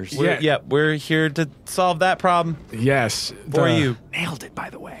monsters. We're here to solve that problem "Yes, for you. Nailed it, by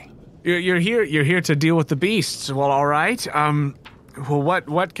the way. You're here. You're here to deal with the beasts. Well, all right. Well,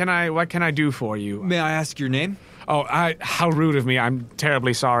 what can I do for you?" May I ask your name? Oh, how rude of me. I'm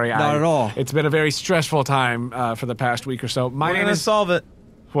terribly sorry. Not at all. It's been a very stressful time for the past week or so. My We're name gonna is... solve it.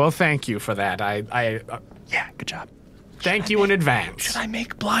 Well, thank you for that. Yeah, good job. Thank you in advance. I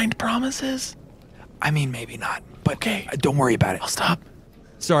make blind promises? I mean, maybe not, but okay. Don't worry about it. I'll stop.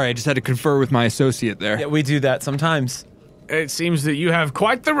 Sorry, I just had to confer with my associate there. Yeah, we do that sometimes. It seems that you have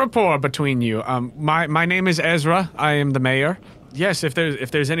quite the rapport between you. My name is Ezra. I am the mayor. Yes, if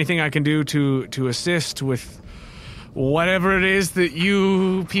there's anything I can do to assist with whatever it is that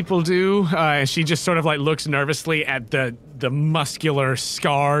you people do. She just sort of like looks nervously at the muscular,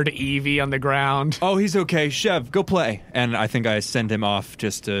 scarred Eevee on the ground. Oh, he's okay. Chev, go play. And I think I send him off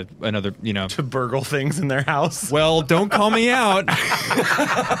just to another, To burgle things in their house. Well, don't call me out. and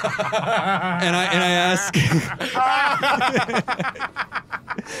I ask.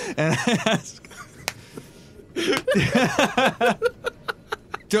 and I ask.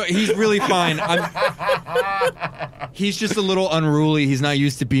 He's really fine. He's just a little unruly. He's not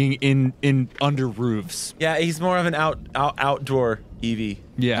used to being in under roofs. Yeah, he's more of an outdoor Eevee.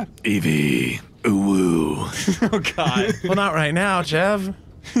 Yeah. Eevee, ooh. Oh God. Well, not right now, Chev.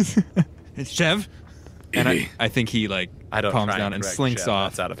 It's Chev. And I think he calms down and slinks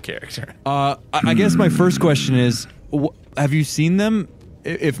off. That's out of character. I guess my first question is, have you seen them?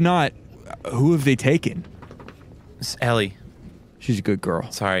 If not, who have they taken? It's Ellie. She's a good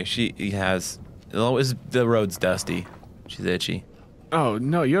girl. Sorry, she has. The road's dusty. She's itchy. Oh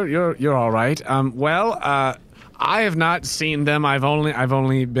no, you're all right. I have not seen them. I've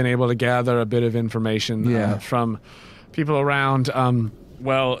only been able to gather a bit of information from people around.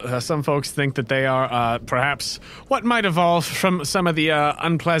 Some folks think that they are perhaps what might evolve from some of the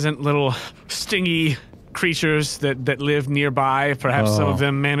unpleasant little stingy creatures that live nearby. Perhaps some of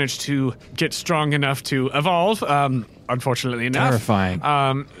them managed to get strong enough to evolve. Unfortunately enough.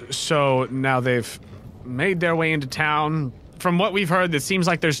 Terrifying. So now they've made their way into town. From what we've heard, it seems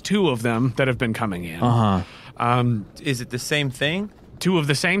like there's two of them that have been coming in. Is it the same thing? Two of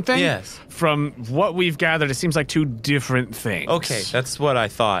the same thing? Yes. From what we've gathered, it seems like two different things. Okay, that's what I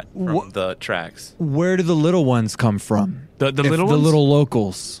thought from the tracks. Where do the little ones come from? The little ones? The little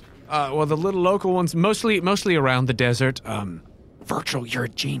locals. The little local ones, mostly around the desert. Virgil, you're a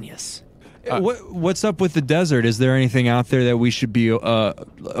genius. What's up with the desert? Is there anything out there that we should be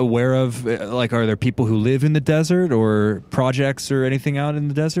aware of? Like, are there people who live in the desert or projects or anything out in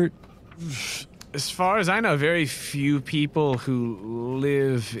the desert? As far as I know, very few people who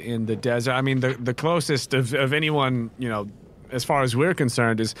live in the desert. I mean, the closest of anyone, as far as we're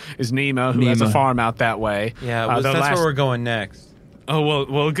concerned, is Nima, who has a farm out that way. Yeah, that's where we're going next. Oh,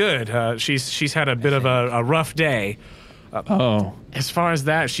 well, good. She's had a bit of a rough day. As far as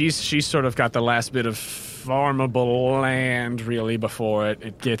that, she's sort of got the last bit of farmable land, really, before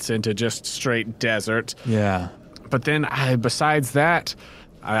it gets into just straight desert. Yeah. But then, besides that,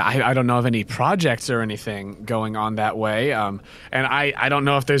 I don't know of any projects or anything going on that way. And I don't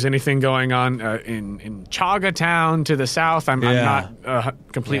know if there's anything going on in Chaga Town to the south. I'm not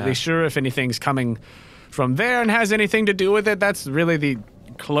completely sure if anything's coming from there and has anything to do with it. That's really the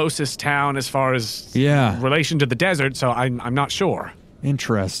closest town as far as relation to the desert, so I'm not sure.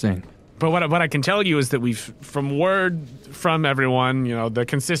 Interesting. But what I can tell you is that from word from everyone, the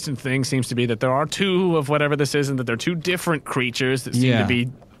consistent thing seems to be that there are two of whatever this is, and that they're two different creatures that seem to be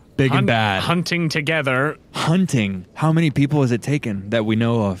big and bad, hunting together. Hunting? How many people has it taken that we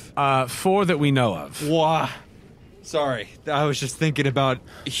know of? 4 that we know of. Wow. Sorry, I was just thinking about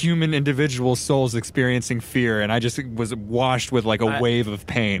human individual souls experiencing fear, and I just was washed with like a wave of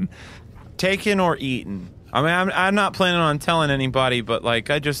pain. Taken or eaten? I mean, I'm not planning on telling anybody, but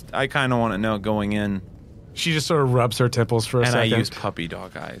like, I kind of want to know going in. She just sort of rubs her temples for a second. And I use puppy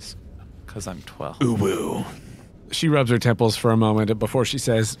dog eyes, because I'm 12. Ooh woo. She rubs her temples for a moment before she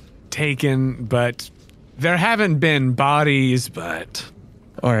says, taken, but there haven't been bodies, but...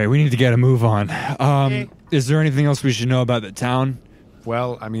 All right, we need to get a move on. Is there anything else we should know about the town?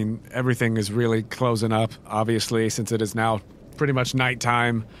 Well, I mean, everything is really closing up, obviously, since it is now pretty much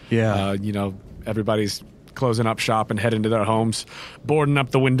nighttime. Yeah. Everybody's closing up shop and heading to their homes, boarding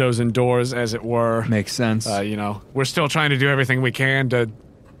up the windows and doors, as it were. Makes sense. We're still trying to do everything we can to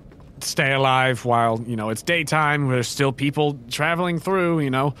stay alive while, it's daytime. There's still people traveling through,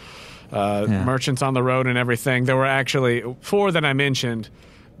 merchants on the road and everything. There were actually 4 that I mentioned.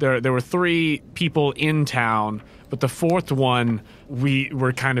 There were 3 people in town, but the 4th one we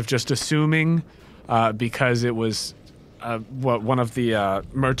were kind of just assuming because it was one of the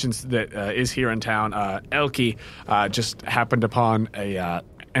merchants that is here in town, Elke, just happened upon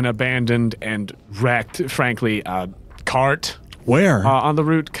an abandoned and wrecked, frankly, cart. Where? On the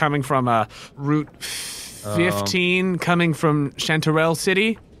route coming from Route 15, coming from Chanterelle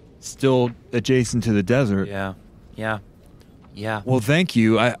City. Still adjacent to the desert. Yeah. Well, thank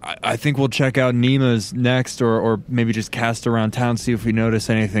you. I think we'll check out Nima's next, or maybe just cast around town, see if we notice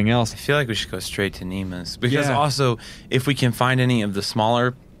anything else. I feel like we should go straight to Nima's. Because also, if we can find any of the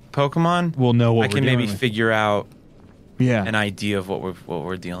smaller Pokemon, we'll know what I can maybe figure out an idea of what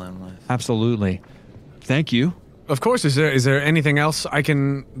we're dealing with. Absolutely. Thank you. Of course. Is there anything else I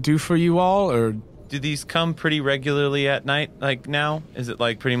can do for you all, or... Do these come pretty regularly at night, like now? Is it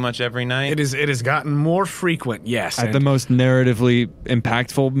like pretty much every night? It has gotten more frequent, yes. At the most narratively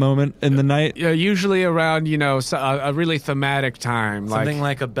impactful moment in the night? Yeah, usually around, a really thematic time. Something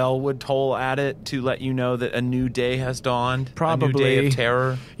like a bell would toll at it to let you know that a new day has dawned? Probably. A new day of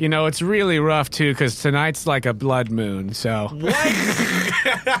terror? It's really rough, too, because tonight's like a blood moon, so...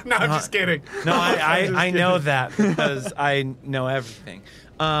 What? No, I'm just kidding. No, I know that because I know everything.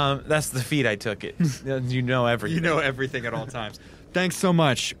 That's the feat I took it. You know everything. You know everything at all times. Thanks so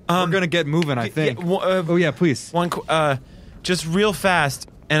much. We're going to get moving, I think. Please. Just real fast,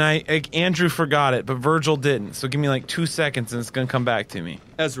 and Andrew forgot it, but Virgil didn't. So give me like 2 seconds, and it's going to come back to me.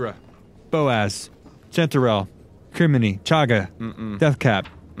 Ezra, Boaz, Chanterelle, Criminy, Chaga, Deathcap,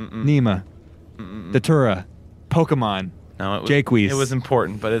 Nima, Datura, Pokemon, Jaques. It was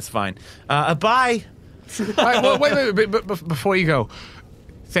important, but it's fine. Bye. Wait, before you go,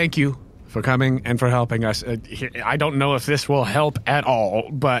 thank you for coming and for helping us. I don't know if this will help at all,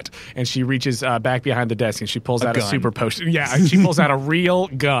 and she reaches back behind the desk and she pulls out a super potion. Yeah, she pulls out a real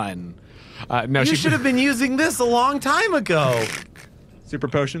gun. You should have been using this a long time ago. Super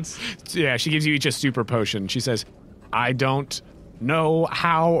potions? Yeah, she gives you each a super potion. She says, I don't know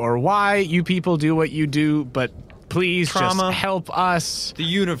how or why you people do what you do, but please just help us. The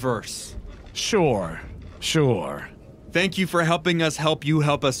universe. Sure. Thank you for helping us help you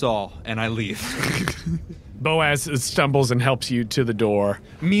help us all. And I leave. Boaz stumbles and helps you to the door.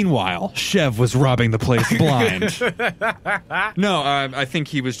 Meanwhile, Chev was robbing the place blind. No, I think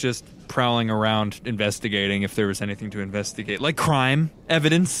he was just prowling around investigating if there was anything to investigate. Like crime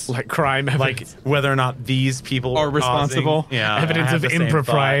evidence. Like crime evidence. Like whether or not these people are responsible. Yeah, evidence of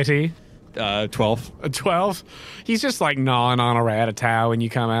impropriety. 12. A 12? He's just like gnawing on a Rattata when you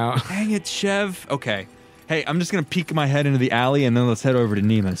come out. Dang it, Chev. Okay. Hey, I'm just going to peek my head into the alley, and then let's head over to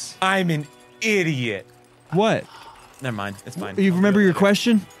Nemus. I'm an idiot. What? Never mind. It's fine. You remember your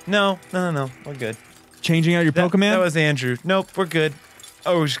question? No. We're good. Changing out your Pokemon? That was Andrew. Nope, we're good.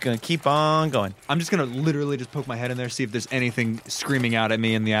 Oh, we're just going to keep on going. I'm just going to literally just poke my head in there, see if there's anything screaming out at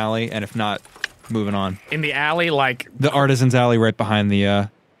me in the alley, and if not, moving on. In the alley, like... The Artisan's Alley right behind the...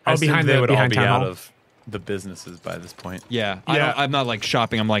 behind they the would all behind be town out hall? of the businesses by this point. Yeah. Yeah. I'm not like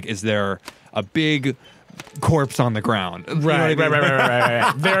shopping. I'm like, is there a big corpse on the ground? You know what I Right, mean?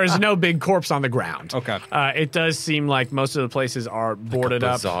 right. There is no big corpse on the ground. Okay. It does seem like most of the places are boarded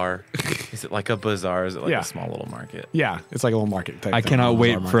up. Bazaar. Is it like a bazaar? Is it like Yeah. a small little market? Yeah, it's like a little market type I thing, cannot little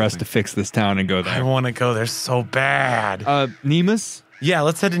wait bazaar for market us thing. to fix this town and go I there. want to go there so bad. Nemus? Yeah,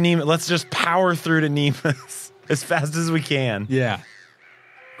 let's head to Nemus. Let's just power through to Nemus as fast as we can. Yeah.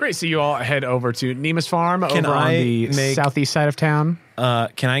 Great, so you all head over to Nemus Farm Can over on I the make- southeast side of town.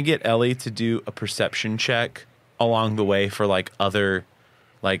 Can I get Ellie to do a perception check along the way for like other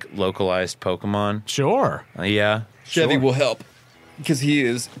like localized Pokemon? Sure. Yeah. Chevy will help because he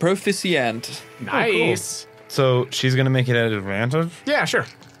is proficient. Nice. So she's gonna make it at advantage. Yeah, sure.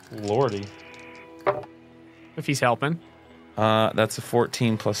 Lordy. If he's helping. That's a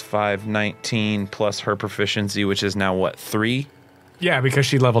 14 plus 5, 19 plus her proficiency, which is now what, 3? Yeah, because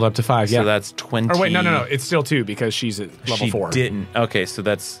she leveled up to 5. Yeah. So that's 20. Or wait, no. It's still 2 because she's at level she 4. didn't. Okay, so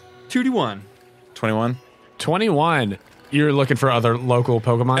that's 2d1. 21. 21. You're looking for other local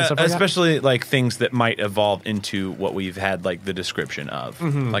Pokemon and stuff like that? Especially like things that might evolve into what we've had like the description of.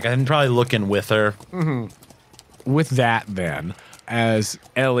 Like I'm probably looking with her. With that, then, as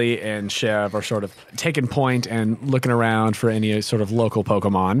Ellie and Chev are sort of taking point and looking around for any sort of local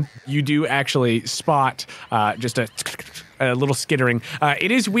Pokemon, you do actually spot just a little skittering.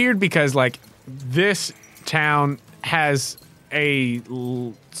 It is weird because, like, this town has a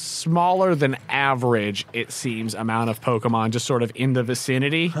smaller than average, it seems, amount of Pokemon just sort of in the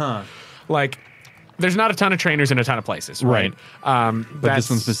vicinity. Huh. Like, there's not a ton of trainers in a ton of places, right? But this That's-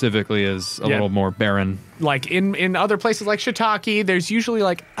 one specifically is a Yeah. little more barren. like in other places like Shiitake, there's usually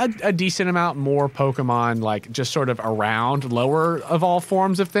like a decent amount more Pokemon like just sort of around lower of all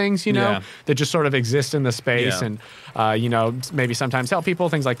forms of things, you know, Yeah. that just sort of exist in the space Yeah. and, you know, maybe sometimes help people,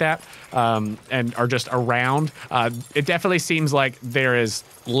 things like that, and are just around. It definitely seems like there is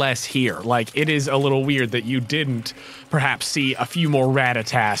less here. Like it is a little weird that you didn't perhaps see a few more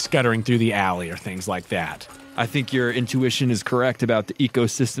Rattata scuttering through the alley or things like that. I think your intuition is correct about the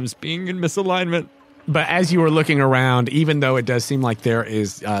ecosystems being in misalignment. But as you are looking around, even though it does seem like there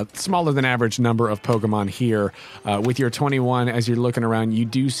is a smaller than average number of Pokemon here, with your 21, as you're looking around, you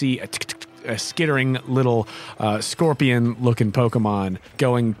do see a skittering little scorpion-looking Pokemon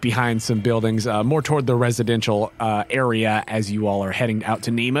going behind some buildings, more toward the residential area as you all are heading out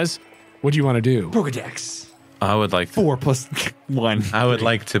to Nemus. What do you want to do? Pokedex. I would like to, 4 plus 1. I would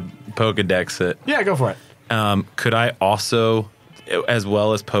like to Pokedex it. Yeah, go for it. Could I also, as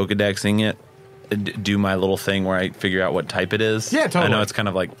well as Pokedexing it, do my little thing where I figure out what type it is? Yeah, totally. I know it's kind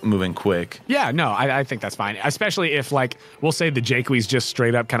of like moving quick. Yeah, no, I think that's fine. Especially if, like, we'll say the Jaquees just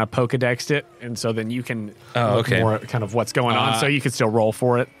straight up kind of Pokedexed it, and so then you can look okay. more at kind of what's going on, so you can still roll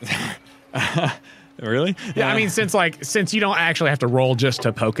for it. Really? Yeah, I mean, since you don't actually have to roll just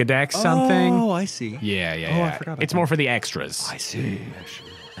to Pokedex something. Oh, I see. Yeah. I forgot about It's more for the extras. I see.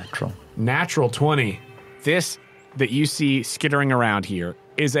 Natural. Natural 20. This that you see skittering around here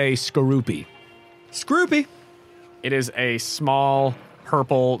is a Skorupi. Scroopy. It is a small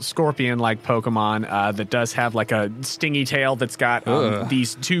purple scorpion-like Pokemon that does have like a stingy tail that's got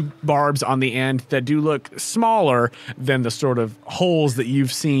these 2 barbs on the end that do look smaller than the sort of holes that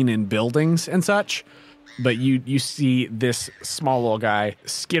you've seen in buildings and such. But you see this small little guy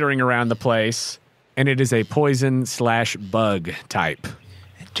skittering around the place, and it is a poison/bug type.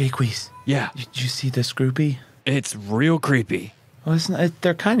 Jaquees, Yeah. did you see the Scroopy? It's real creepy. Well,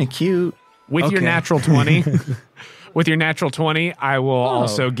 they're kind of cute. With your Okay. natural 20, I will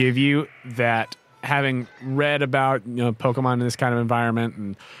also give you that, having read about Pokemon in this kind of environment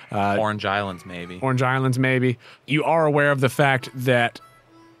and Orange Islands, maybe. Orange Islands, maybe, you are aware of the fact that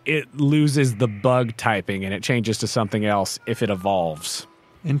it loses the bug typing and it changes to something else if it evolves.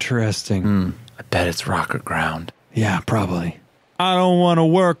 Interesting. I bet it's rock or ground. Yeah, probably. I don't want to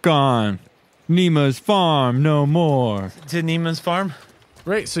work on Nima's farm no more. To Neiman's farm?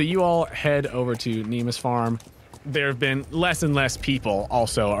 Right, so you all head over to Nemus Farm. there have been less and less people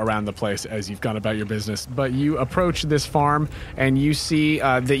also around the place as you've gone about your business. But you approach this farm and you see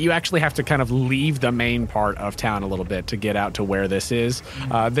that you actually have to kind of leave the main part of town a little bit to get out to where this is.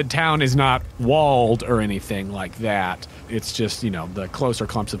 The town is not walled or anything like that. It's just, the closer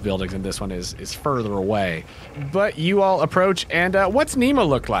clumps of buildings, and this one is further away. But you all approach, and what's Nima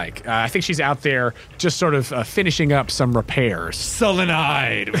look like? I think she's out there just sort of finishing up some repairs.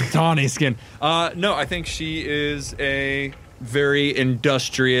 Sullen-eyed with tawny skin. No, I think she is a very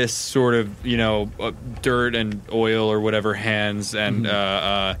industrious sort of, dirt and oil or whatever hands and,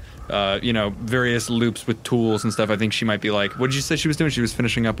 various loops with tools and stuff. I think she might be like, what did you say she was doing? She was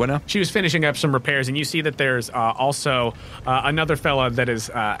finishing up what now? She was finishing up some repairs, and you see that there's also another fella that is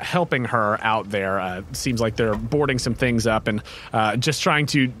helping her out there. Seems like they're boarding some things up and just trying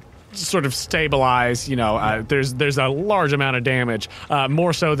to sort of stabilize. There's a large amount of damage,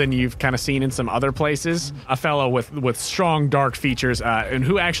 more so than you've kind of seen in some other places. A fellow with strong dark features, and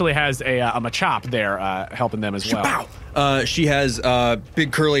who actually has a Machop there helping them as well. She has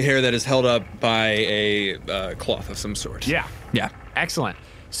big curly hair that is held up by a cloth of some sort. Yeah. Excellent.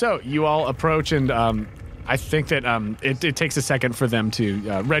 So you all approach, and I think that it takes a second for them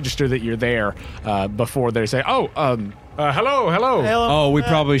to register that you're there before they say, hello. Oh, we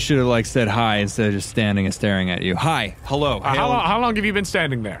probably should have said hi instead of just standing and staring at you. Hi, hello. How long have you been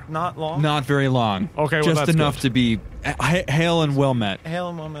standing there? Not long. Not very long. Okay, well, just that's enough good. to be hail and well met. Hail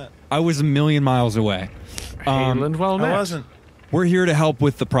and well met. I was a million miles away. Hail and well met. I wasn't. We're here to help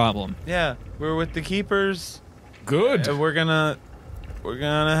with the problem. Yeah, we're with the keepers. Good. We're gonna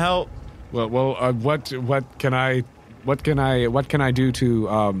help. Well, what can I do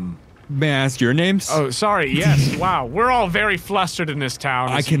to May I ask your names? Oh, sorry. Yes. Wow. We're all very flustered in this town.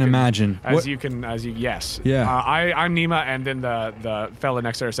 I can imagine. Yes. Yeah. I'm Nima, and then the fella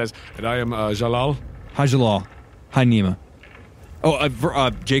next to her says, and I am Jalal. Hi, Jalal. Hi, Nima. Oh,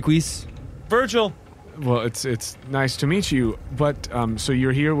 Jacques? Virgil. Well, it's nice to meet you. But so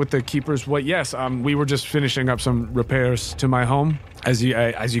you're here with the keepers? What? Yes. We were just finishing up some repairs to my home. As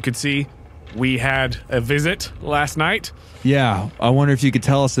you could see, we had a visit last night. Yeah, I wonder if you could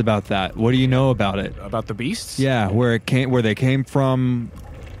tell us about that. What do you know about it? About the beasts? Yeah, where they came from,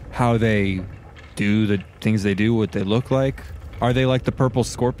 how they do the things they do, what they look like. Are they like the purple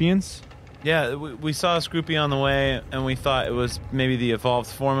scorpions? Yeah, we saw a Scroopy on the way, and we thought it was maybe the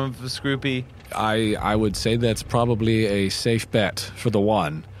evolved form of the Scroopy. I would say that's probably a safe bet for the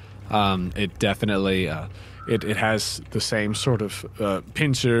one. It definitely it has the same sort of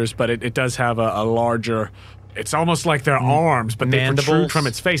pincers, but it does have a larger. It's almost like their arms, but they protrude from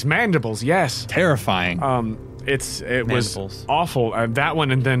its face. Mandibles, yes. Terrifying. It was awful. That one,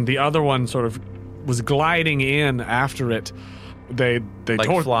 and then the other one sort of was gliding in after it. They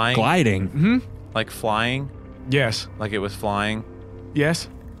like flying. Gliding. Mm-hmm. Like flying. Yes. Like it was flying. Yes.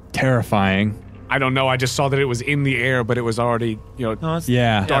 Terrifying. I don't know. I just saw that it was in the air, but it was already,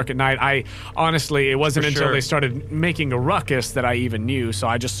 dark at night. I honestly, it wasn't until they started making a ruckus that I even knew. So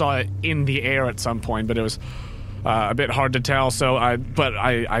I just saw it in the air at some point, but it was a bit hard to tell. So I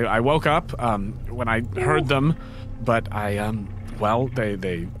woke up when I heard them, but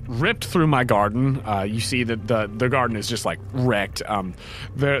they ripped through my garden. You see that the garden is just like wrecked.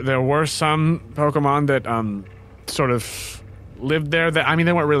 There were some Pokemon that sort of lived there that,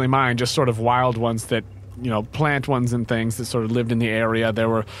 they weren't really mine, just sort of wild ones that, plant ones and things that sort of lived in the area. There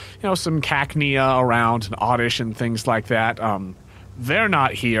were, some Cacnea around and Oddish and things like that. They're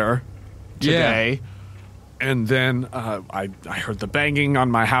not here today. Yeah. And then I heard the banging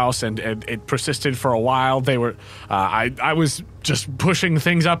on my house, and it persisted for a while. They were, I was just pushing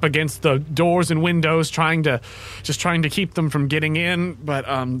things up against the doors and windows, trying to keep them from getting in. But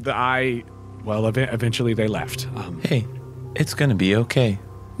eventually they left. Hey. It's gonna be okay.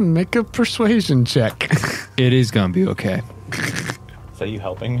 Make a persuasion check. It is gonna be okay. Is that you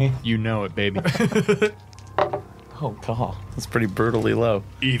helping me? You know it, baby. Oh, God. That's pretty brutally low.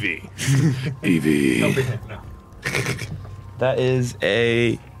 Evie. No. That is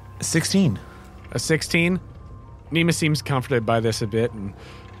a 16. A 16? Nima seems comforted by this a bit, and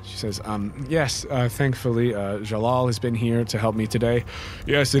she says, yes, thankfully, Jalal has been here to help me today.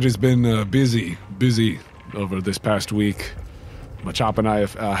 Yes, it has been busy over this past week. Machop and I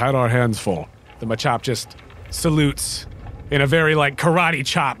have had our hands full. The Machop just salutes in a very karate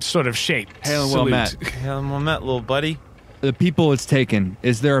chop sort of shape. Hail and well met. Hail and well met, little buddy. The people it's taken,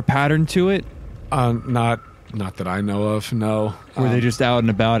 is there a pattern to it? Not that I know of, no. Were they just out and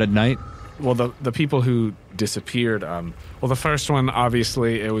about at night? Well, the people who disappeared, the first one,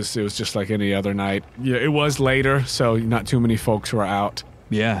 obviously, it was just like any other night. Yeah, it was later, so not too many folks were out.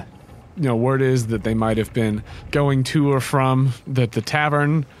 Yeah. word is that they might have been going to or from the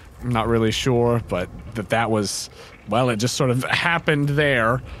tavern. I'm not really sure, but that was, well, it just sort of happened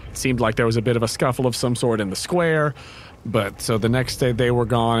there. It seemed like there was a bit of a scuffle of some sort in the square. But so the next day they were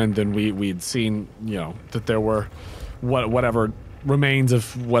gone, and then we'd seen, that there were whatever remains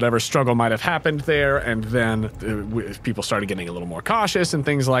of whatever struggle might have happened there, and then people started getting a little more cautious and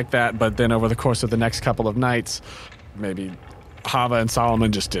things like that. But then over the course of the next couple of nights, maybe Hava and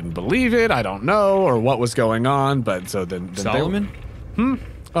Solomon just didn't believe it. I don't know, or what was going on. But so then Solomon?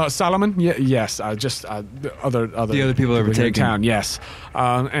 Solomon? Yes. The other people that were taken. In town. Yes.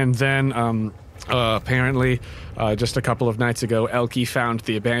 And then apparently, just a couple of nights ago, Elkie found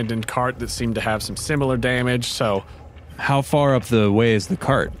the abandoned cart that seemed to have some similar damage. So, how far up the way is the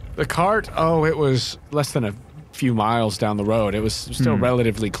cart? The cart? Oh, it was less than a few miles down the road. It was still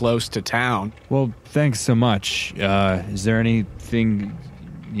relatively close to town. Well, thanks so much. Is there anything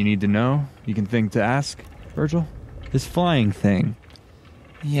you need to know? You can think to ask, Virgil? This flying thing.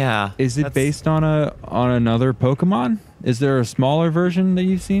 Yeah. Is it based on another Pokemon? Is there a smaller version that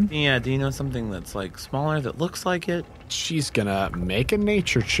you've seen? Yeah, do you know something that's like smaller that looks like it? She's gonna make a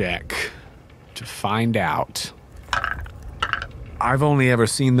nature check to find out. I've only ever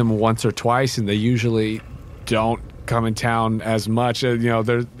seen them once or twice, and they usually don't come in town as much.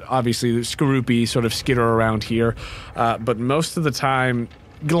 They're obviously Skorupi sort of skitter around here, but most of the time,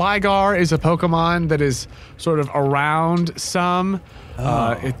 Gligar is a Pokemon that is sort of around some.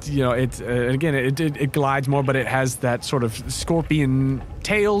 It glides more, but it has that sort of scorpion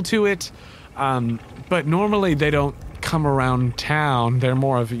tail to it. But normally they don't come around town. They're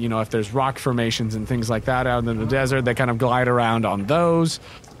more of, if there's rock formations and things like that out in the desert, they kind of glide around on those.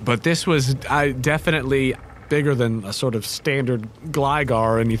 But this was definitely bigger than a sort of standard Gligar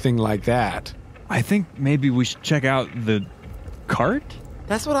or anything like that. I think maybe we should check out the cart?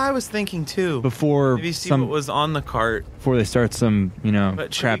 That's what I was thinking too. Before maybe see what was on the cart. Before they start some,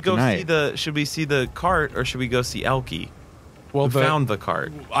 But crap tonight. Should we see the cart or should we go see Elkie? Well, who found the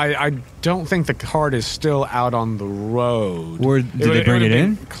cart? I don't think the cart is still out on the road. Or did they bring it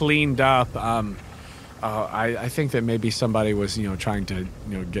in? Cleaned up. I think that maybe somebody was, trying to,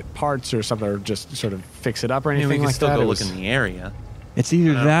 get parts or something, or just sort of fix it up or anything like that. We could still go look in the area. It's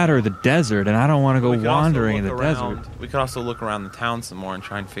either that or the desert, and I don't want to go wandering in the desert. We could also look around the town some more and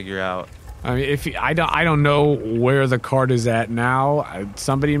try and figure out. I mean, I don't know where the cart is at now.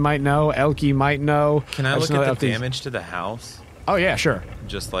 Somebody might know. Elkie might know. Can I look at the damage to the house? Oh yeah, sure.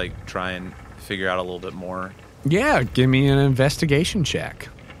 Just try and figure out a little bit more. Yeah, give me an investigation check.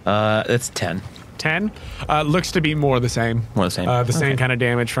 That's 10. 10? Looks to be more the same. More the same. The same kind of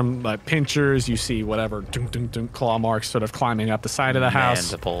damage from pinchers. You see whatever claw marks sort of climbing up the side of the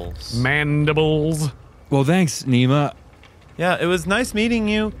house. Mandibles. Well, thanks, Nima. Yeah, it was nice meeting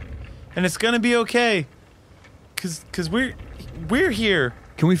you, and it's gonna be okay. Cause we're here.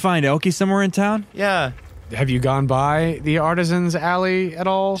 Can we find Elkie somewhere in town? Yeah. Have you gone by the Artisans Alley at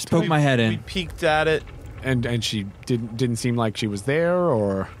all? Just poke my head in. We peeked at it. And she didn't seem like she was there,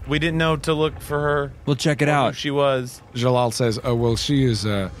 or we didn't know to look for her. We'll check it out. Who she was. Jalal says, "Oh well, she is.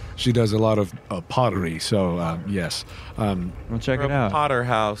 She does a lot of pottery. So yes, we'll check it out. Potter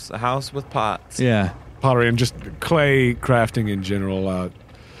house, a house with pots. Yeah, pottery and just clay crafting in general.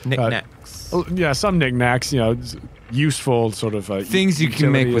 Knickknacks. Yeah, some knickknacks. Useful sort of things you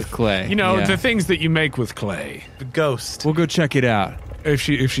can make with clay. The things that you make with clay. The ghost. We'll go check it out. If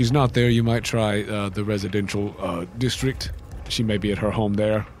she's not there, you might try the residential district. She may be at her home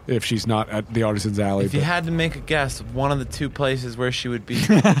there. If she's not at the Artisans Alley. If you had to make a guess of one of the two places where she would be,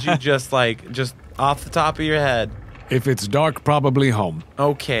 would you just off the top of your head? If it's dark, probably home.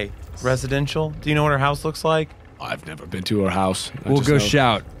 Okay. Residential? Do you know what her house looks like? I've never been to her house. We'll go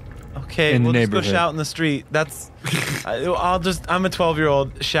shout. Okay, we'll just go shout in the street. That's. I'm a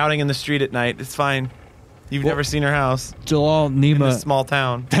 12-year-old shouting in the street at night. It's fine. You've never seen her house. Jalal, Nima. In a small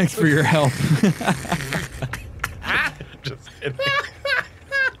town. Thanks for your help. Just kidding.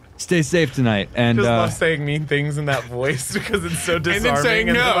 Stay safe tonight. And just love saying mean things in that voice because it's so disarming. And then saying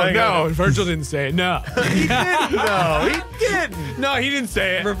no. Virgil didn't say it. No, he didn't. No, he didn't. No, he didn't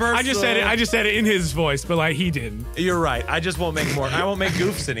say it. Reverse. I just said it in his voice, but he didn't. You're right. I just won't make more. I won't make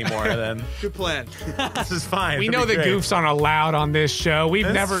goofs anymore. Then good plan. This is fine. We know that goofs aren't allowed on this show. We've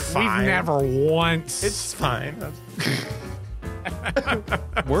never once. It's fine.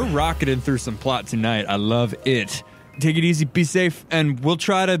 We're rocketing through some plot tonight. I love it. Take it easy, be safe, and we'll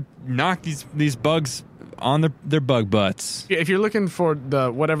try to knock these bugs on their bug butts. If you're looking for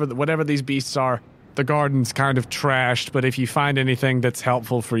whatever these beasts are, the garden's kind of trashed, but if you find anything that's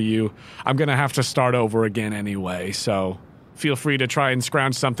helpful for you, I'm going to have to start over again anyway, so feel free to try and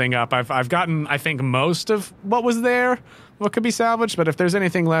scrounge something up. I've gotten, I think, most of what was there, what could be salvaged, but if there's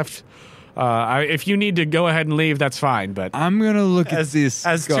anything left, if you need to go ahead and leave, that's fine. But I'm going to look at this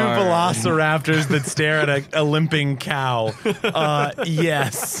as two scar. velociraptors that stare at a limping cow.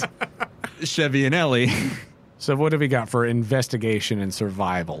 Yes. Chevy and Ellie. So what have we got for investigation and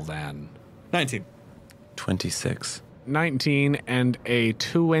survival then? 19. 26. 19 and a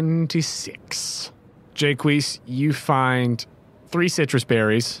 26. Jaques, you find 3 citrus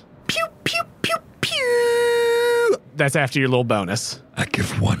berries. Pew, pew, pew, pew. That's after your little bonus. I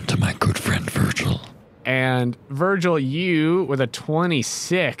give one to my good friend Virgil. And Virgil, you, with a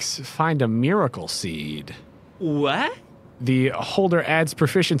 26, find a miracle seed. What? The holder adds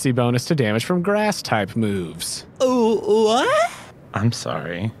proficiency bonus to damage from grass-type moves. Oh, what? I'm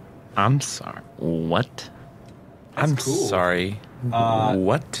sorry. What? I'm cool. sorry.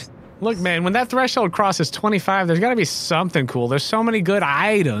 What? Look, man, when that threshold crosses 25, there's got to be something cool. There's so many good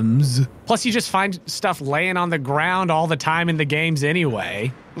items. Plus, you just find stuff laying on the ground all the time in the games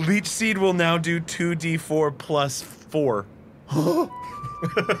anyway. Leech Seed will now do 2d4 plus 4.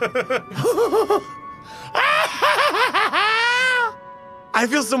 I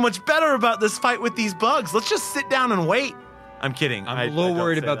feel so much better about this fight with these bugs. Let's just sit down and wait. I'm kidding. I'm a little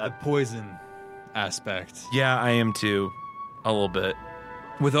worried about that. the poison aspect. Yeah, I am too. A little bit.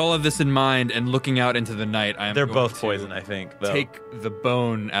 With all of this in mind and looking out into the night, They're both poison, I think, though. Take the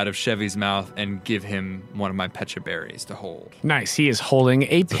bone out of Chevy's mouth and give him one of my pecha berries to hold. Nice. He is holding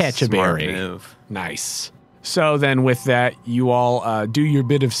a pecha berry. Move. Nice. So then with that, you all do your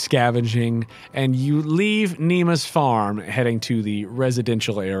bit of scavenging, and you leave Nima's farm, heading to the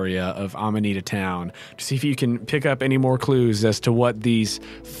residential area of Amanita Town to see if you can pick up any more clues as to what these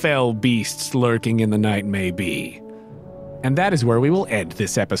fell beasts lurking in the night may be. And that is where we will end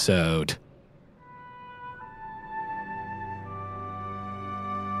this episode.